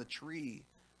hangs on the tree."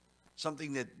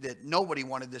 Something that nobody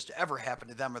wanted this to ever happen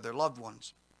to them or their loved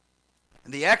ones.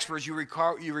 And the experts, you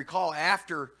recall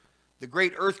after the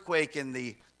great earthquake and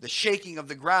the shaking of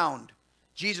the ground,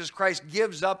 Jesus Christ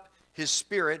gives up his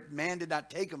spirit. Man did not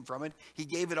take him from it. He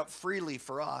gave it up freely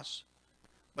for us.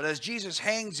 But as Jesus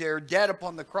hangs there dead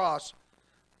upon the cross,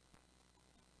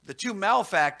 the two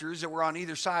malefactors that were on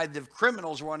either side, the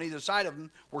criminals who were on either side of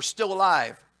him, were still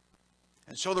alive.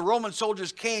 And so the Roman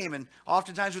soldiers came, and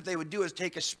oftentimes what they would do is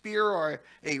take a spear or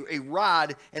a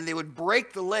rod, and they would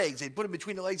break the legs. They'd put them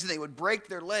between the legs, and they would break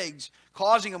their legs,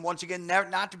 causing them once again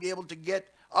not to be able to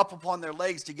get up upon their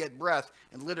legs to get breath.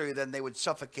 And literally then they would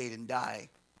suffocate and die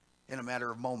in a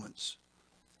matter of moments.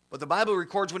 But the Bible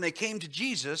records when they came to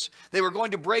Jesus, they were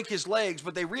going to break his legs,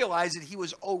 but they realized that he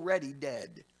was already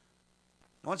dead.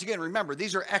 Once again, remember,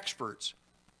 these are experts.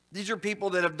 These are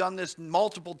people that have done this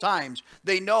multiple times.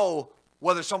 They know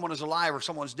whether someone is alive or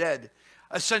someone's dead.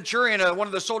 A centurion, one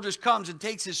of the soldiers, comes and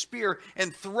takes his spear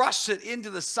and thrusts it into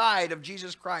the side of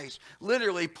Jesus Christ,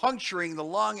 literally puncturing the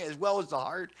lung as well as the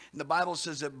heart. And the Bible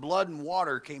says that blood and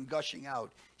water came gushing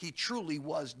out. He truly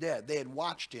was dead. They had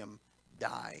watched him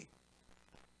die.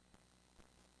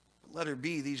 Letter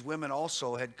B, these women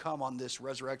also had come on this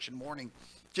resurrection morning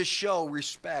to show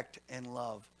respect and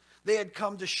love. They had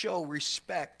come to show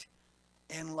respect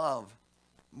and love.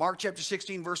 Mark chapter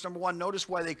 16, verse number 1, notice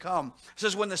why they come. It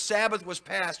says, when the Sabbath was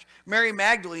past, Mary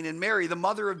Magdalene and Mary, the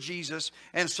mother of Jesus,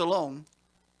 and Salome,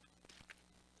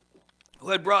 who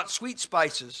had brought sweet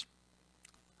spices,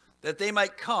 that they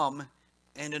might come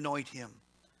and anoint him.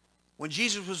 When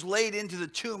Jesus was laid into the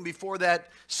tomb before that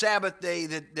Sabbath day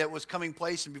that was coming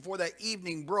place, and before that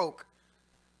evening broke,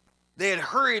 they had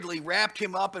hurriedly wrapped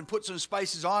him up and put some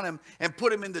spices on him and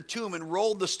put him in the tomb and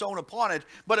rolled the stone upon it.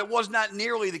 But it was not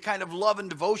nearly the kind of love and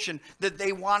devotion that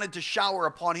they wanted to shower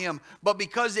upon him. But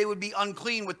because they would be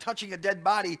unclean with touching a dead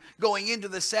body going into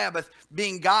the Sabbath,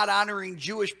 being God-honoring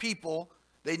Jewish people,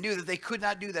 they knew that they could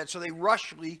not do that. So they in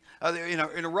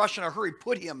a rush and a hurry,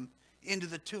 put him into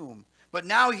the tomb. But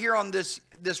now here on this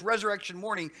resurrection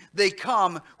morning, they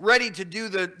come ready to do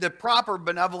the proper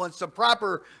benevolence, the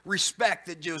proper respect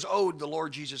that Jews owed the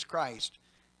Lord Jesus Christ.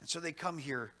 And so they come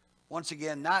here, once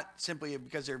again, not simply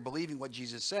because they're believing what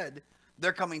Jesus said.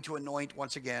 They're coming to anoint,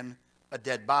 once again, a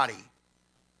dead body.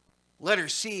 Letter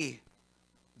C,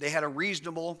 they had a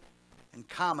reasonable and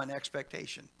common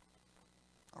expectation.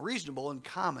 A reasonable and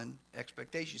common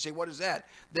expectation. You say, what is that?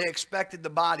 They expected the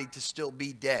body to still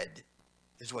be dead,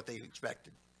 is what they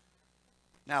expected.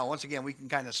 Now, once again, we can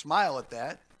kind of smile at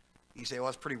that. You say, well,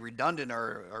 it's pretty redundant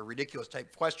or a ridiculous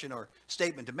type question or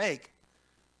statement to make.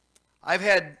 I've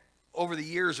had, over the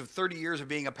years of 30 years of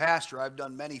being a pastor, I've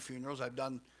done many funerals. I've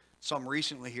done some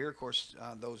recently here. Of course,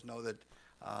 those know that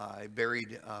I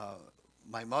buried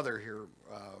my mother here,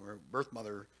 her birth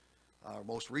mother,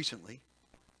 most recently.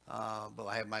 But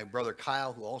I have my brother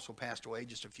Kyle, who also passed away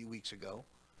just a few weeks ago.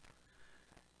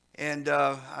 And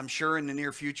I'm sure in the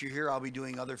near future here, I'll be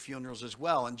doing other funerals as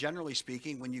well. And generally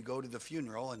speaking, when you go to the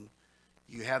funeral and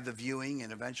you have the viewing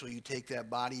and eventually you take that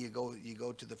body, you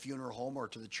go to the funeral home or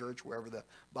to the church, wherever the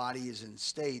body is in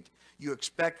state, you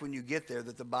expect when you get there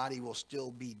that the body will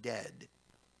still be dead.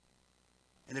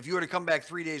 And if you were to come back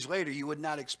 3 days later, you would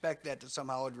not expect that to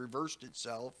somehow have reversed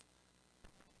itself.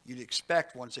 You'd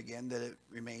expect, once again, that it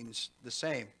remains the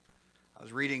same. I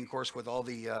was reading, of course, with all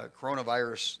the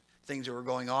coronavirus things that were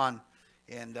going on,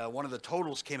 and one of the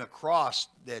totals came across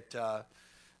that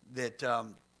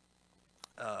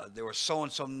there was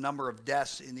so-and-so number of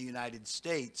deaths in the United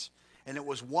States, and it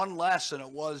was one less than it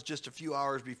was just a few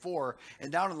hours before.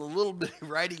 And down in the little bit of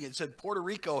writing, it said Puerto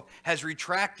Rico has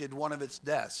retracted one of its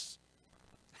deaths.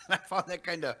 And I found that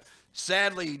kind of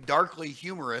sadly, darkly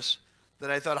humorous, that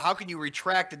I thought, how can you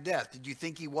retract a death? Did you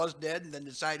think he was dead and then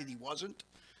decided he wasn't?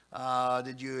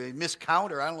 Did you miscount,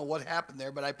 or I don't know what happened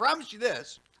there, but I promise you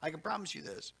this, I can promise you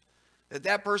this, that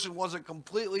that person wasn't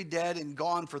completely dead and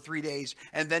gone for 3 days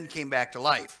and then came back to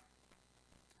life.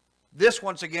 This,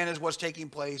 once again, is what's taking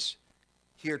place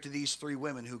here to these three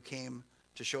women who came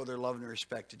to show their love and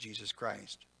respect to Jesus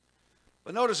Christ.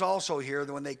 But notice also here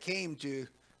that when they came to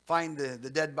find the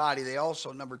dead body, they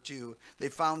also, number two, they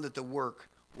found that the work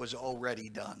was already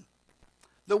done.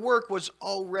 The work was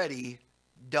already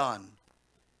done.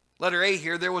 Letter A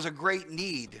here, there was a great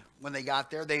need when they got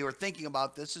there. They were thinking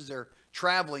about this as they're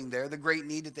traveling there, the great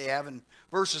need that they have. In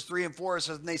verses 3 and 4, it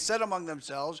says, and they said among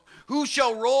themselves, who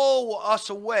shall roll us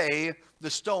away the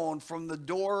stone from the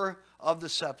door of the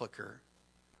sepulchre?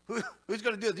 Who's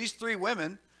going to do it? These three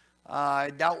women, I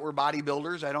doubt were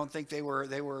bodybuilders. I don't think they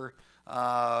were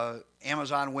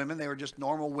Amazon women. They were just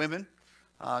normal women.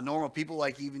 Normal people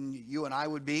like even you and I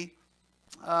would be,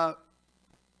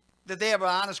 that they have an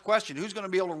honest question. Who's going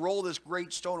to be able to roll this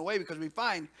great stone away? Because we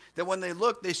find that when they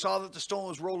looked, they saw that the stone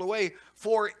was rolled away,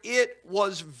 for it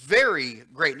was very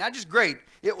great. Not just great,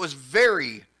 it was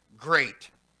very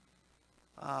great.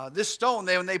 This stone,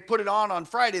 when they put it on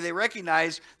Friday, they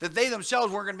recognized that they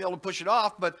themselves weren't going to be able to push it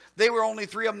off, but they were only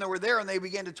three of them that were there, and they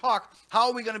began to talk, how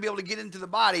are we going to be able to get into the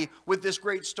body with this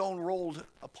great stone rolled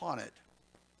upon it?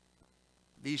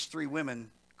 These three women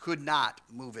could not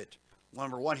move it.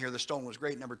 Number one here, the stone was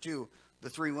great. Number two, the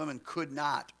three women could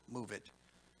not move it.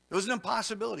 It was an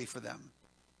impossibility for them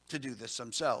to do this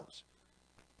themselves.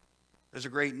 There's a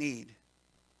great need.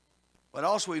 But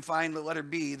also we find that letter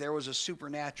B, there was a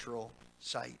supernatural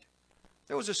sight.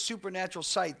 There was a supernatural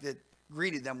sight that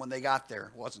greeted them when they got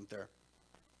there, wasn't there?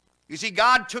 You see,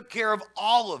 God took care of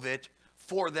all of it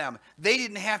for them. They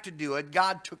didn't have to do it.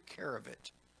 God took care of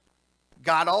it.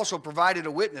 God also provided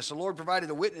a witness. The Lord provided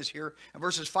a witness here. In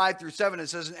verses 5 through 7, it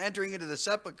says, and entering into the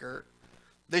sepulchre,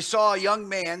 they saw a young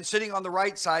man sitting on the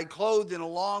right side, clothed in a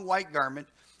long white garment,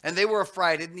 and they were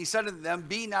affrighted. And he said unto them,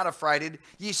 be not affrighted.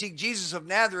 Ye seek Jesus of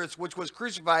Nazareth, which was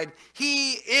crucified.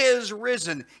 He is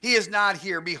risen. He is not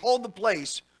here. Behold the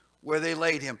place where they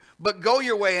laid him. But go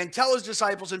your way, and tell his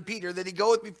disciples and Peter that he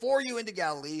goeth before you into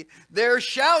Galilee. There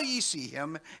shall ye see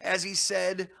him, as he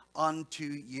said unto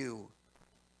you.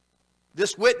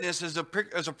 This witness is a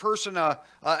person,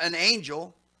 an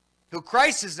angel, who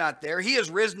Christ is not there. He is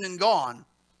risen and gone.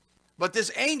 But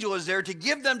this angel is there to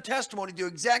give them testimony to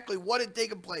exactly what had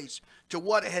taken place, to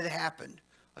what had happened.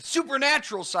 A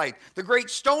supernatural sight. The great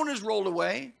stone is rolled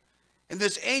away, and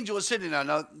this angel is sitting on.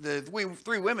 Now, the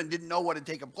three women didn't know what had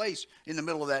taken place in the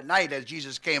middle of that night as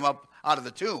Jesus came up out of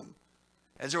the tomb.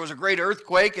 As there was a great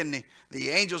earthquake, and the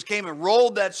angels came and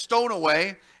rolled that stone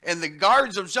away, and the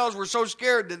guards themselves were so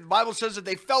scared that the Bible says that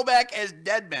they fell back as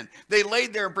dead men. They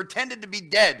laid there and pretended to be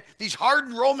dead. These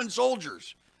hardened Roman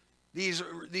soldiers, these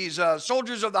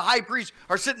soldiers of the high priest,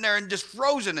 are sitting there and just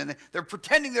frozen, and they're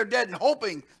pretending they're dead and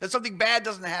hoping that something bad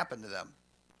doesn't happen to them.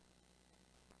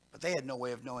 But they had no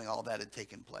way of knowing all that had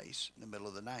taken place in the middle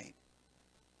of the night.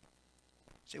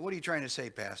 Say, what are you trying to say,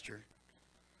 Pastor?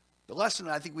 The lesson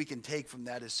I think we can take from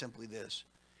that is simply this.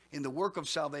 In the work of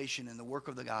salvation, in the work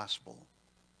of the gospel,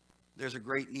 there's a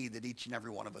great need that each and every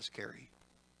one of us carry.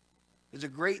 There's a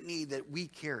great need that we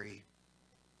carry.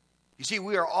 You see,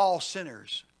 we are all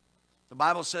sinners. The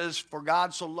Bible says, for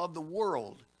God so loved the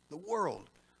world,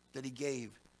 that he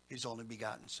gave his only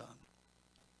begotten Son.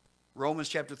 Romans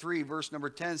chapter 3, verse number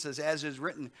 10 says, as is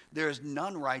written, there is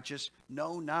none righteous,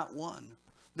 no, not one.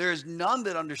 There is none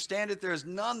that understandeth, there is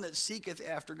none that seeketh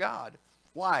after God.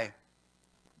 Why?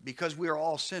 Because we are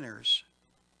all sinners.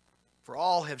 For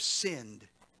all have sinned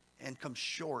and come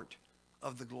short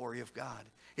of the glory of God.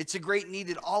 It's a great need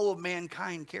that all of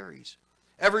mankind carries.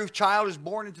 Every child is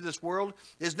born into this world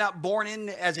is not born in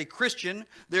as a Christian.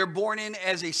 They're born in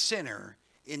as a sinner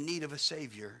in need of a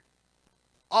Savior.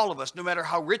 All of us, no matter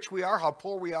how rich we are, how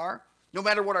poor we are, no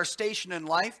matter what our station in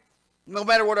life, no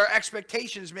matter what our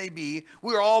expectations may be,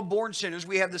 we are all born sinners.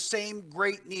 We have the same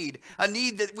great need, a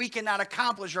need that we cannot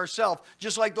accomplish ourselves,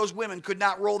 just like those women could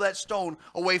not roll that stone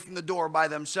away from the door by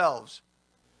themselves.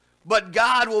 But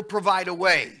God will provide a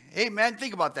way. Amen.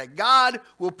 Think about that. God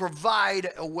will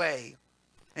provide a way.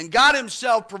 And God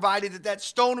himself provided that that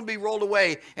stone would be rolled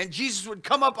away, and Jesus would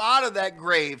come up out of that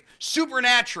grave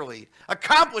supernaturally,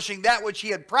 accomplishing that which he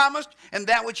had promised and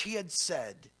that which he had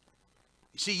said.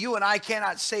 You see, you and I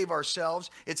cannot save ourselves.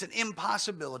 It's an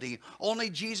impossibility. Only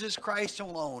Jesus Christ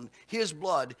alone, his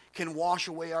blood, can wash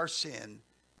away our sin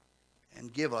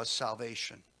and give us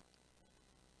salvation.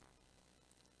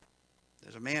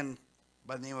 There's a man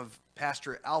by the name of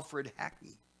Pastor Alfred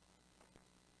Hackney.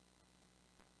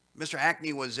 Mr.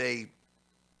 Hackney was a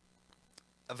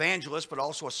evangelist, but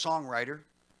also a songwriter.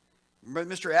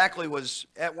 Mr. Hackney was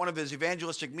at one of his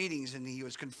evangelistic meetings, and he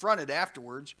was confronted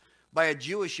afterwards by a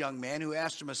Jewish young man who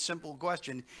asked him a simple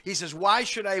question. He says, "Why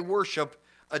should I worship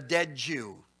a dead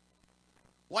Jew?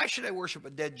 Why should I worship a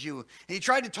dead Jew?" And he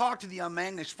tried to talk to the young man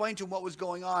and explain to him what was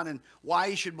going on and why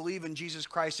he should believe in Jesus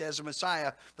Christ as a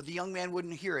Messiah, but the young man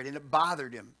wouldn't hear it, and it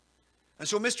bothered him. And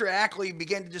so Mr. Ackley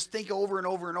began to just think over and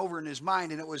over and over in his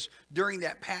mind, and it was during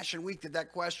that Passion Week that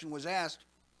that question was asked.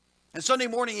 And Sunday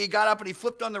morning he got up and he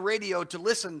flipped on the radio to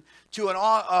listen to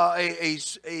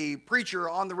a preacher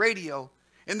on the radio,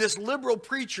 and this liberal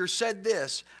preacher said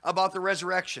this about the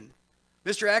resurrection.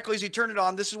 Mr. Ackley, as he turned it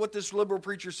on, this is what this liberal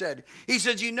preacher said. He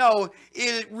says, "You know,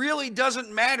 it really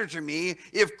doesn't matter to me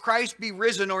if Christ be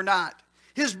risen or not.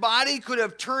 His body could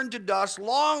have turned to dust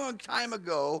long time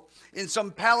ago in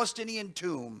some Palestinian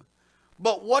tomb.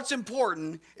 But what's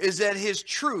important is that his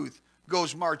truth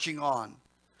goes marching on."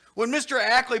 When Mr.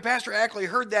 Ackley, Pastor Ackley,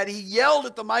 heard that, he yelled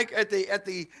at the mic at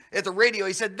the radio.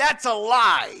 He said, "That's a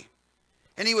lie."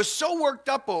 And he was so worked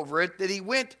up over it that he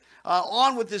went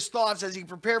on with his thoughts as he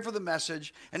prepared for the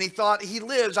message. And he thought, "He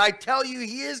lives. I tell you,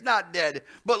 he is not dead,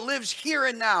 but lives here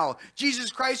and now.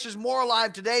 Jesus Christ is more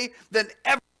alive today than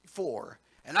ever before.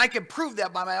 And I can prove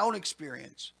that by my own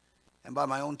experience and by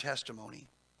my own testimony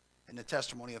and the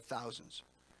testimony of thousands."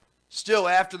 Still,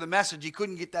 after the message, he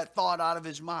couldn't get that thought out of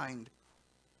his mind.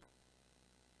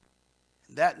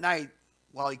 And that night,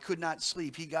 while he could not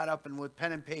sleep, he got up and with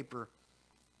pen and paper,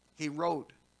 he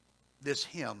wrote this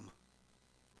hymn.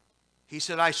 He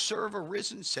said, "I serve a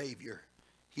risen Savior.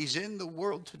 He's in the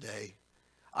world today.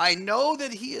 I know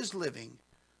that he is living,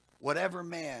 whatever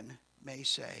man may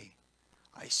say.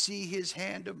 I see his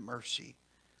hand of mercy.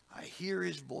 I hear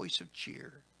his voice of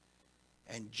cheer.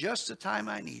 And just the time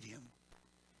I need him,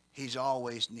 he's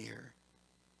always near.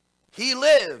 He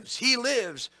lives, he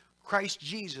lives. Christ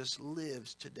Jesus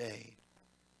lives today.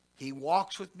 He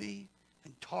walks with me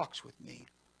and talks with me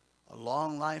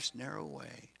along life's narrow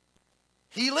way.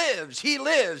 He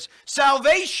lives,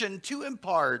 salvation to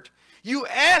impart. You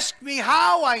ask me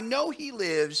how I know he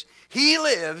lives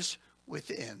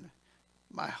within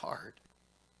my heart."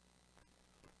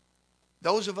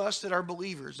 Those of us that are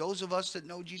believers, those of us that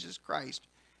know Jesus Christ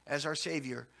as our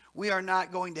Savior, we are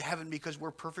not going to heaven because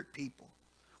we're perfect people.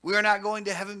 We are not going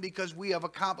to heaven because we have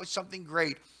accomplished something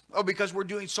great or because we're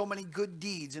doing so many good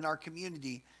deeds in our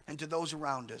community and to those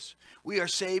around us. We are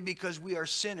saved because we are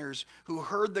sinners who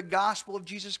heard the gospel of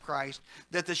Jesus Christ,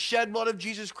 that the shed blood of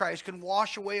Jesus Christ can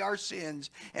wash away our sins,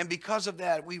 and because of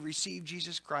that, we receive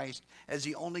Jesus Christ as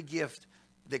the only gift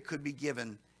that could be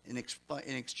given in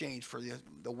exchange for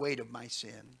the weight of my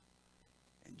sin.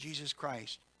 And Jesus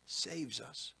Christ saves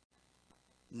us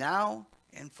now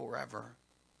and forever.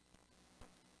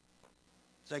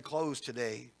 As I close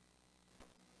today,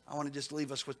 I want to just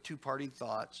leave us with two parting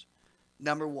thoughts.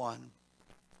 Number one,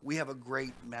 we have a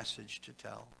great message to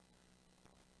tell.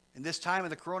 In this time of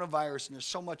the coronavirus, and there's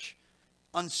so much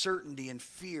uncertainty and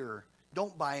fear,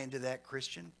 don't buy into that,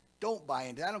 Christian. Don't buy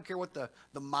into that. I don't care what the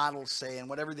models say and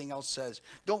what everything else says.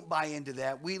 Don't buy into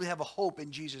that. We have a hope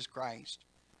in Jesus Christ.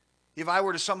 If I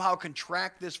were to somehow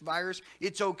contract this virus,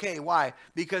 it's okay. Why?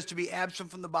 Because to be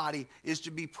absent from the body is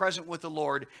to be present with the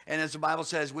Lord, and as the Bible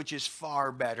says, which is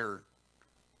far better.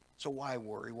 So why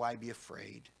worry? Why be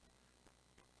afraid?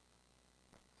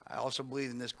 I also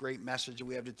believe in this great message that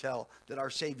we have to tell, that our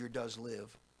Savior does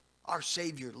live. Our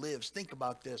Savior lives. Think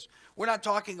about this. We're not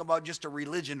talking about just a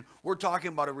religion. We're talking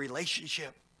about a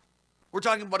relationship. We're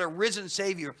talking about a risen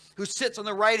Savior who sits on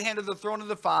the right hand of the throne of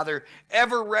the Father,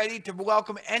 ever ready to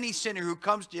welcome any sinner who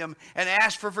comes to him and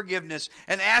asks for forgiveness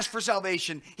and asks for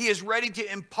salvation. He is ready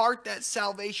to impart that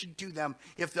salvation to them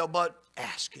if they'll but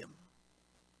ask him.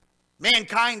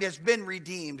 Mankind has been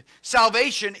redeemed.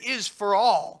 Salvation is for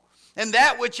all. And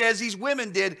that which, as these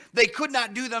women did, they could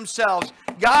not do themselves,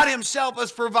 God himself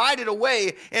has provided a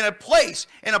way and a place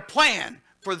and a plan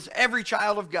for every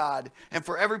child of God and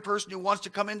for every person who wants to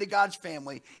come into God's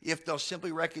family if they'll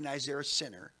simply recognize they're a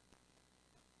sinner.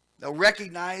 They'll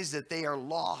recognize that they are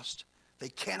lost. They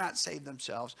cannot save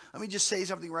themselves. Let me just say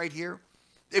something right here.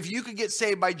 If you could get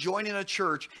saved by joining a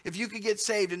church, if you could get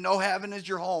saved and know heaven is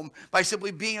your home by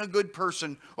simply being a good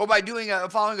person or by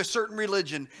following a certain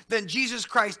religion, then Jesus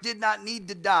Christ did not need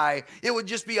to die. It would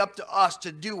just be up to us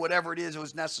to do whatever it is that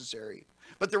was necessary.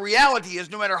 But the reality is,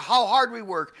 no matter how hard we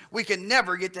work, we can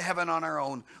never get to heaven on our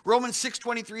own. Romans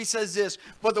 6:23 says this,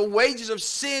 "But the wages of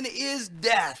sin is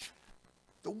death."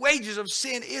 The wages of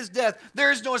sin is death.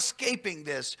 There is no escaping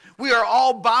this. We are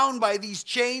all bound by these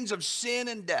chains of sin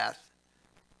and death.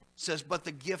 It says, but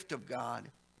the gift of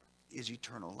God is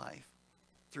eternal life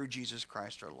through Jesus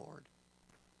Christ our Lord.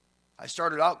 I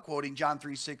started out quoting John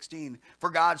 3:16, "For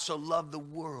God so loved the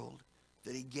world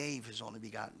that he gave his only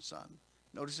begotten Son."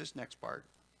 Notice this next part,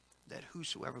 "that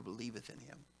whosoever believeth in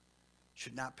him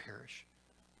should not perish,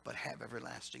 but have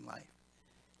everlasting life."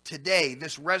 Today,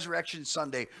 this Resurrection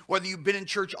Sunday, whether you've been in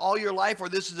church all your life or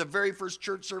this is the very first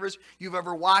church service you've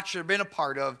ever watched or been a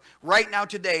part of, right now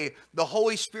today, the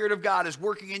Holy Spirit of God is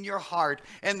working in your heart,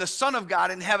 and the Son of God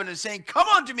in heaven is saying, "Come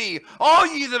unto me, all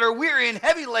ye that are weary and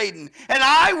heavy laden, and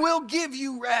I will give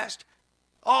you rest."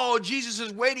 Oh, Jesus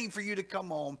is waiting for you to come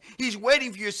home. He's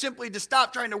waiting for you simply to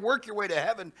stop trying to work your way to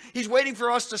heaven. He's waiting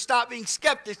for us to stop being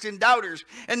skeptics and doubters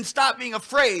and stop being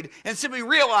afraid and simply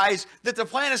realize that the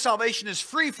plan of salvation is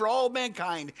free for all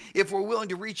mankind if we're willing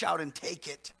to reach out and take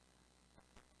it.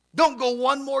 Don't go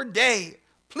one more day.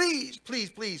 Please, please,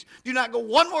 please, do not go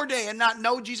one more day and not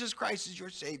know Jesus Christ is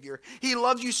your Savior. He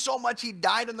loves you so much, he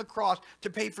died on the cross to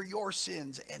pay for your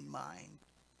sins and mine.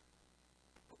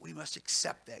 But we must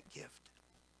accept that gift.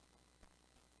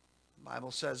 The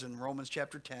Bible says in Romans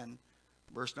chapter 10,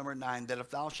 verse number 9, that if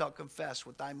thou shalt confess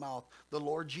with thy mouth the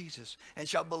Lord Jesus, and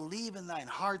shalt believe in thine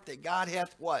heart that God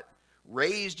hath what?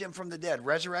 Raised him from the dead,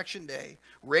 resurrection day,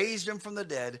 raised him from the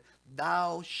dead,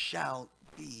 thou shalt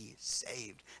be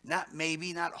saved. Not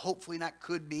maybe, not hopefully, not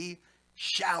could be,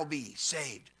 shall be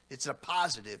saved. It's a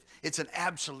positive, it's an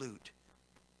absolute,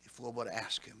 if we'll but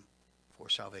ask him for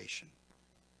salvation.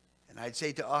 And I'd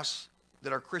say to us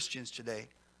that are Christians today,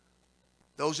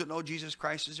 those that know Jesus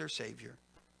Christ as their Savior,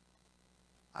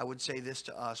 I would say this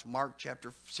to us. Mark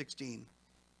chapter 16,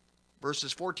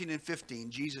 verses 14 and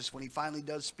 15. Jesus, when he finally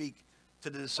does speak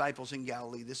to the disciples in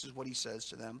Galilee, this is what he says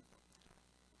to them.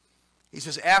 He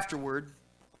says, "Afterward,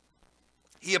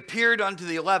 he appeared unto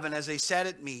the 11 as they sat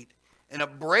at meat, and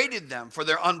upbraided them for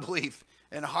their unbelief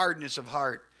and hardness of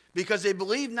heart, because they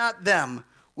believed not them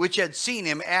which had seen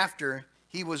him after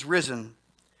he was risen.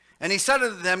 And he said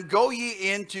unto them, Go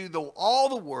ye into all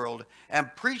the world,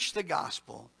 and preach the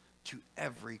gospel to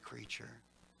every creature."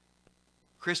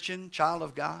 Christian, child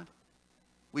of God,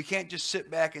 we can't just sit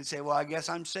back and say, "Well, I guess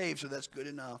I'm saved, so that's good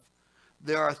enough."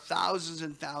 There are thousands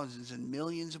and thousands and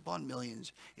millions upon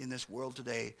millions in this world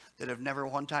today that have never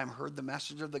one time heard the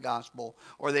message of the gospel,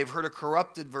 or they've heard a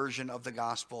corrupted version of the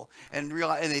gospel and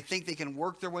they think they can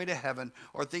work their way to heaven,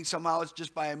 or think somehow it's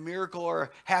just by a miracle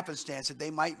or happenstance that they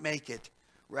might make it,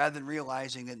 rather than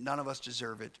realizing that none of us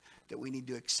deserve it, that we need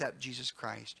to accept Jesus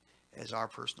Christ as our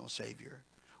personal Savior.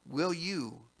 Will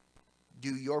you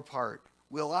do your part?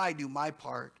 Will I do my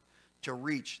part to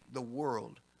reach the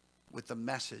world with the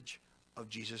message of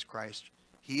Jesus Christ?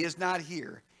 He is not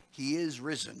here. He is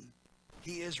risen.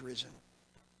 He is risen.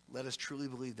 Let us truly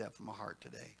believe that from our heart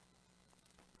today.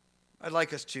 I'd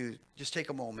like us to just take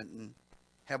a moment and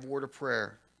have a word of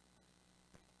prayer.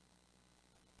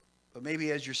 But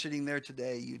maybe as you're sitting there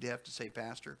today, you'd have to say,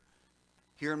 "Pastor,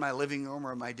 here in my living room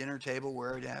or my dinner table,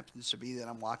 where it happens to be that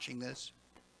I'm watching this,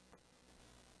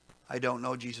 I don't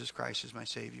know Jesus Christ as my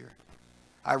Savior.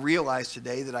 I realize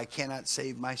today that I cannot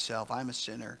save myself. I'm a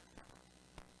sinner,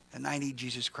 and I need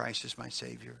Jesus Christ as my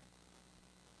Savior."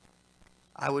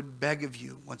 I would beg of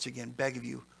you, once again, beg of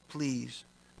you, please.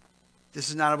 This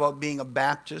is not about being a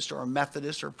Baptist or a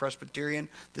Methodist or a Presbyterian.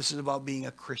 This is about being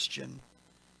a Christian,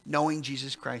 knowing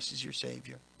Jesus Christ is your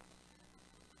Savior.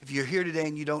 If you're here today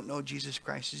and you don't know Jesus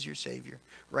Christ as your Savior,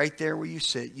 right there where you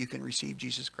sit, you can receive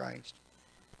Jesus Christ.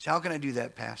 So how can I do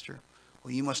that, Pastor?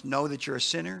 Well, you must know that you're a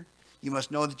sinner. You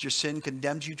must know that your sin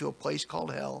condemns you to a place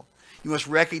called hell. You must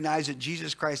recognize that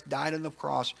Jesus Christ died on the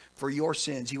cross for your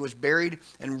sins. He was buried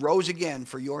and rose again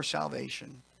for your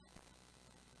salvation.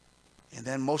 And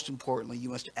then most importantly, you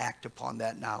must act upon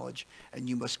that knowledge, and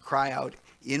you must cry out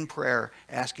in prayer,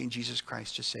 asking Jesus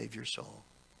Christ to save your soul.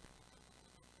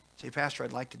 Say, Pastor,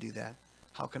 I'd like to do that.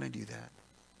 How can I do that?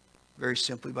 Very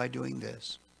simply by doing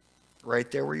this. Right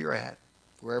there where you're at,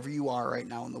 wherever you are right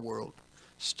now in the world,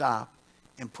 stop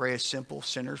and pray a simple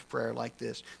sinner's prayer like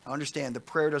this. Now understand, the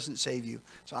prayer doesn't save you.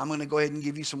 So I'm going to go ahead and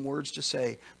give you some words to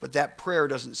say, but that prayer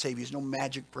doesn't save you. It's no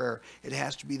magic prayer. It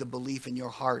has to be the belief in your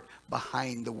heart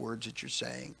behind the words that you're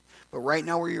saying. But right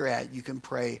now where you're at, you can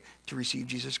pray to receive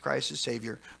Jesus Christ as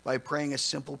Savior by praying a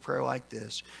simple prayer like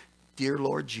this. Dear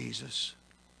Lord Jesus,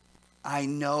 I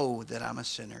know that I'm a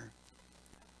sinner.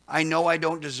 I know I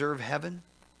don't deserve heaven.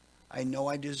 I know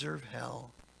I deserve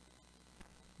hell.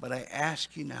 But I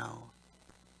ask you now,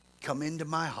 come into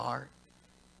my heart.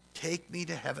 Take me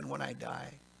to heaven when I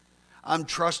die. I'm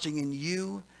trusting in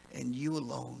you and you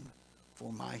alone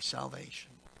for my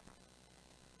salvation.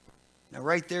 Now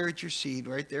right there at your seat,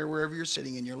 right there wherever you're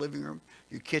sitting, in your living room,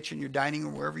 your kitchen, your dining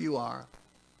room, wherever you are,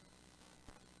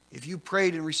 if you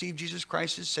prayed and received Jesus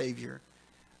Christ as Savior,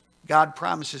 God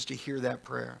promises to hear that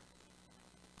prayer.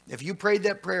 If you prayed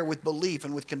that prayer with belief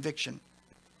and with conviction,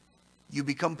 you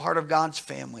become part of God's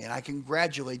family, and I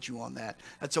congratulate you on that.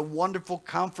 That's a wonderful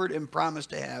comfort and promise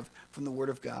to have from the Word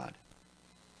of God.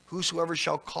 Whosoever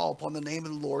shall call upon the name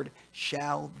of the Lord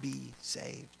shall be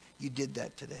saved. You did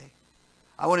that today.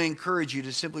 I want to encourage you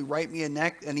to simply write me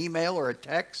an email or a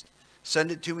text.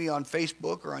 Send it to me on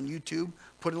Facebook or on YouTube.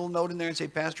 Put a little note in there and say,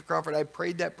 Pastor Crawford, I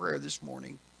prayed that prayer this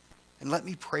morning. And let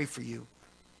me pray for you.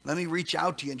 Let me reach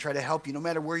out to you and try to help you no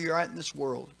matter where you're at in this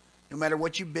world, no matter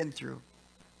what you've been through.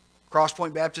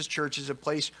 CrossPoint Baptist Church is a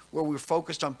place where we're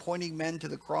focused on pointing men to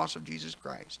the cross of Jesus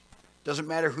Christ. Doesn't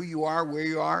matter who you are, where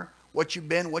you are, what you've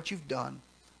been, what you've done.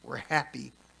 We're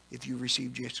happy if you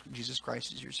receive Jesus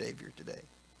Christ as your Savior today.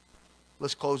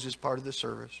 Let's close this part of the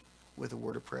service with a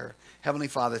word of prayer. Heavenly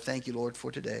Father, thank you, Lord,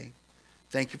 for today.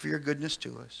 Thank you for your goodness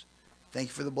to us. Thank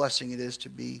you for the blessing it is to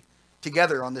be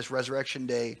together on this resurrection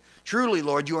day. Truly,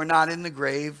 Lord, you are not in the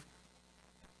grave.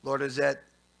 Lord, as that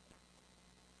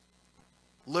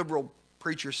liberal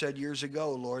preacher said years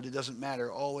ago, Lord, it doesn't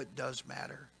matter. Oh, it does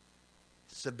matter.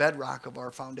 It's the bedrock of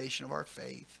our foundation of our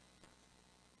faith.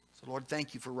 So, Lord,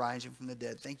 thank you for rising from the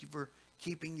dead. Thank you for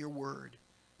keeping your word.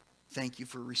 Thank you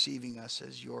for receiving us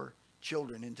as your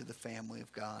children into the family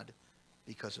of God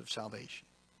because of salvation.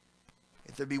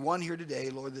 If there be one here today,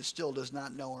 Lord, that still does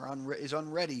not know or is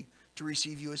unready to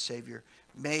receive you as Savior,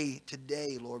 may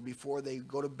today, Lord, before they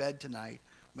go to bed tonight,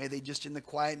 may they just in the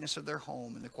quietness of their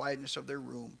home, in the quietness of their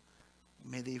room,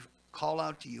 may they call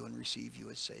out to you and receive you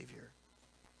as Savior.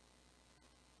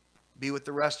 Be with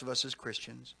the rest of us as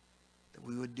Christians, that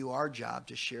we would do our job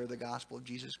to share the gospel of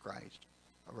Jesus Christ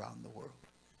around the world.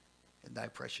 In thy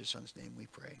precious Son's name we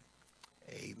pray.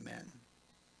 Amen.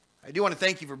 I do want to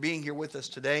thank you for being here with us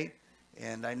today.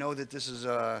 And I know that this is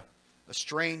a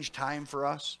strange time for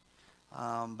us.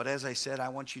 But as I said, I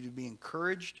want you to be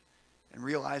encouraged and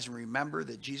realize and remember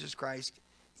that Jesus Christ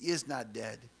is not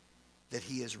dead, that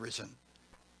he is risen.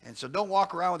 And so don't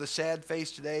walk around with a sad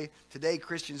face today. Today,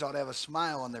 Christians ought to have a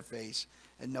smile on their face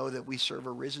and know that we serve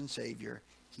a risen Savior.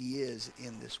 He is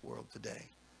in this world today.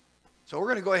 So we're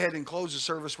going to go ahead and close the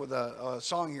service with a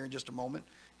song here in just a moment.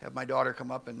 Have my daughter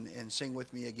come up and sing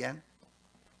with me again.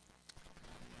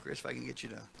 Chris, if I can get you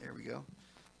to, there we go.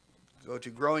 Go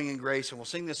to Growing in Grace, and we'll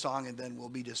sing this song, and then we'll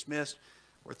be dismissed.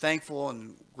 We're thankful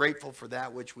and grateful for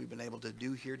that which we've been able to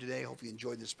do here today. Hope you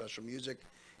enjoyed this special music.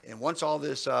 And once all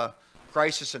this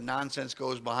crisis and nonsense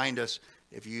goes behind us,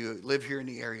 if you live here in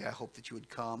the area, I hope that you would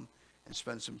come and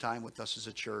spend some time with us as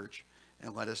a church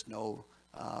and let us know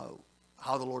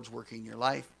how the Lord's working in your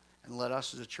life, and let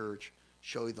us as a church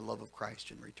show you the love of Christ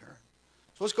in return.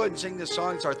 So let's go ahead and sing this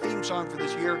song. It's our theme song for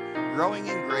this year, Growing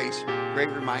in Grace. Great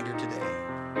reminder today.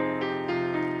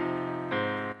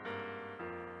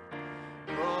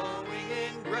 Growing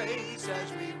in grace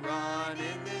as we run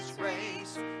in this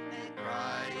race that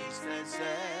Christ has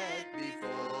set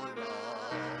before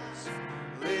us.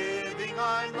 Living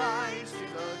our lives to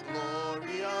the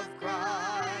glory of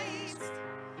Christ.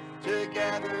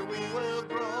 Together we will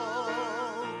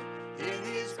grow in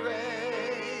his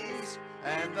grace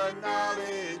and the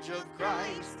knowledge of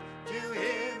Christ. To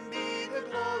him be the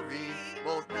glory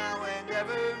both now and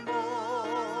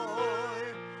evermore.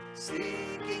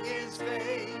 Seeking his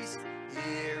face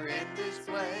here in this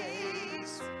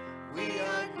place, we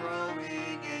are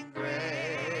growing in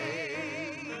grace.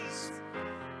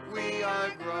 We are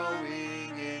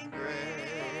growing in grace.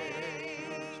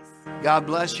 God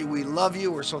bless you. We love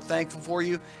you. We're so thankful for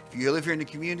you. If you live here in the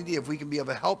community, if we can be of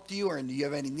a help to you, or do you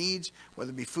have any needs,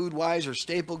 whether it be food-wise or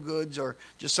staple goods or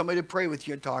just somebody to pray with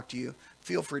you and talk to you,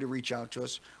 feel free to reach out to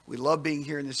us. We love being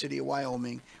here in the city of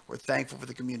Wyoming. We're thankful for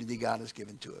the community God has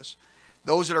given to us.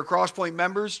 Those that are CrossPoint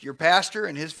members, your pastor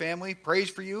and his family prays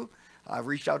for you. I've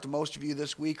reached out to most of you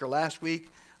this week or last week.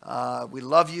 We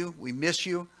love you. We miss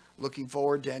you. Looking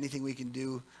forward to anything we can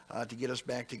do to get us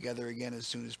back together again as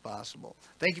soon as possible.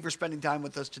 Thank you for spending time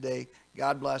with us today.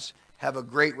 God bless. Have a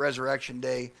great Resurrection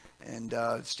Day, and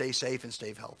stay safe and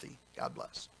stay healthy. God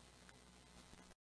bless.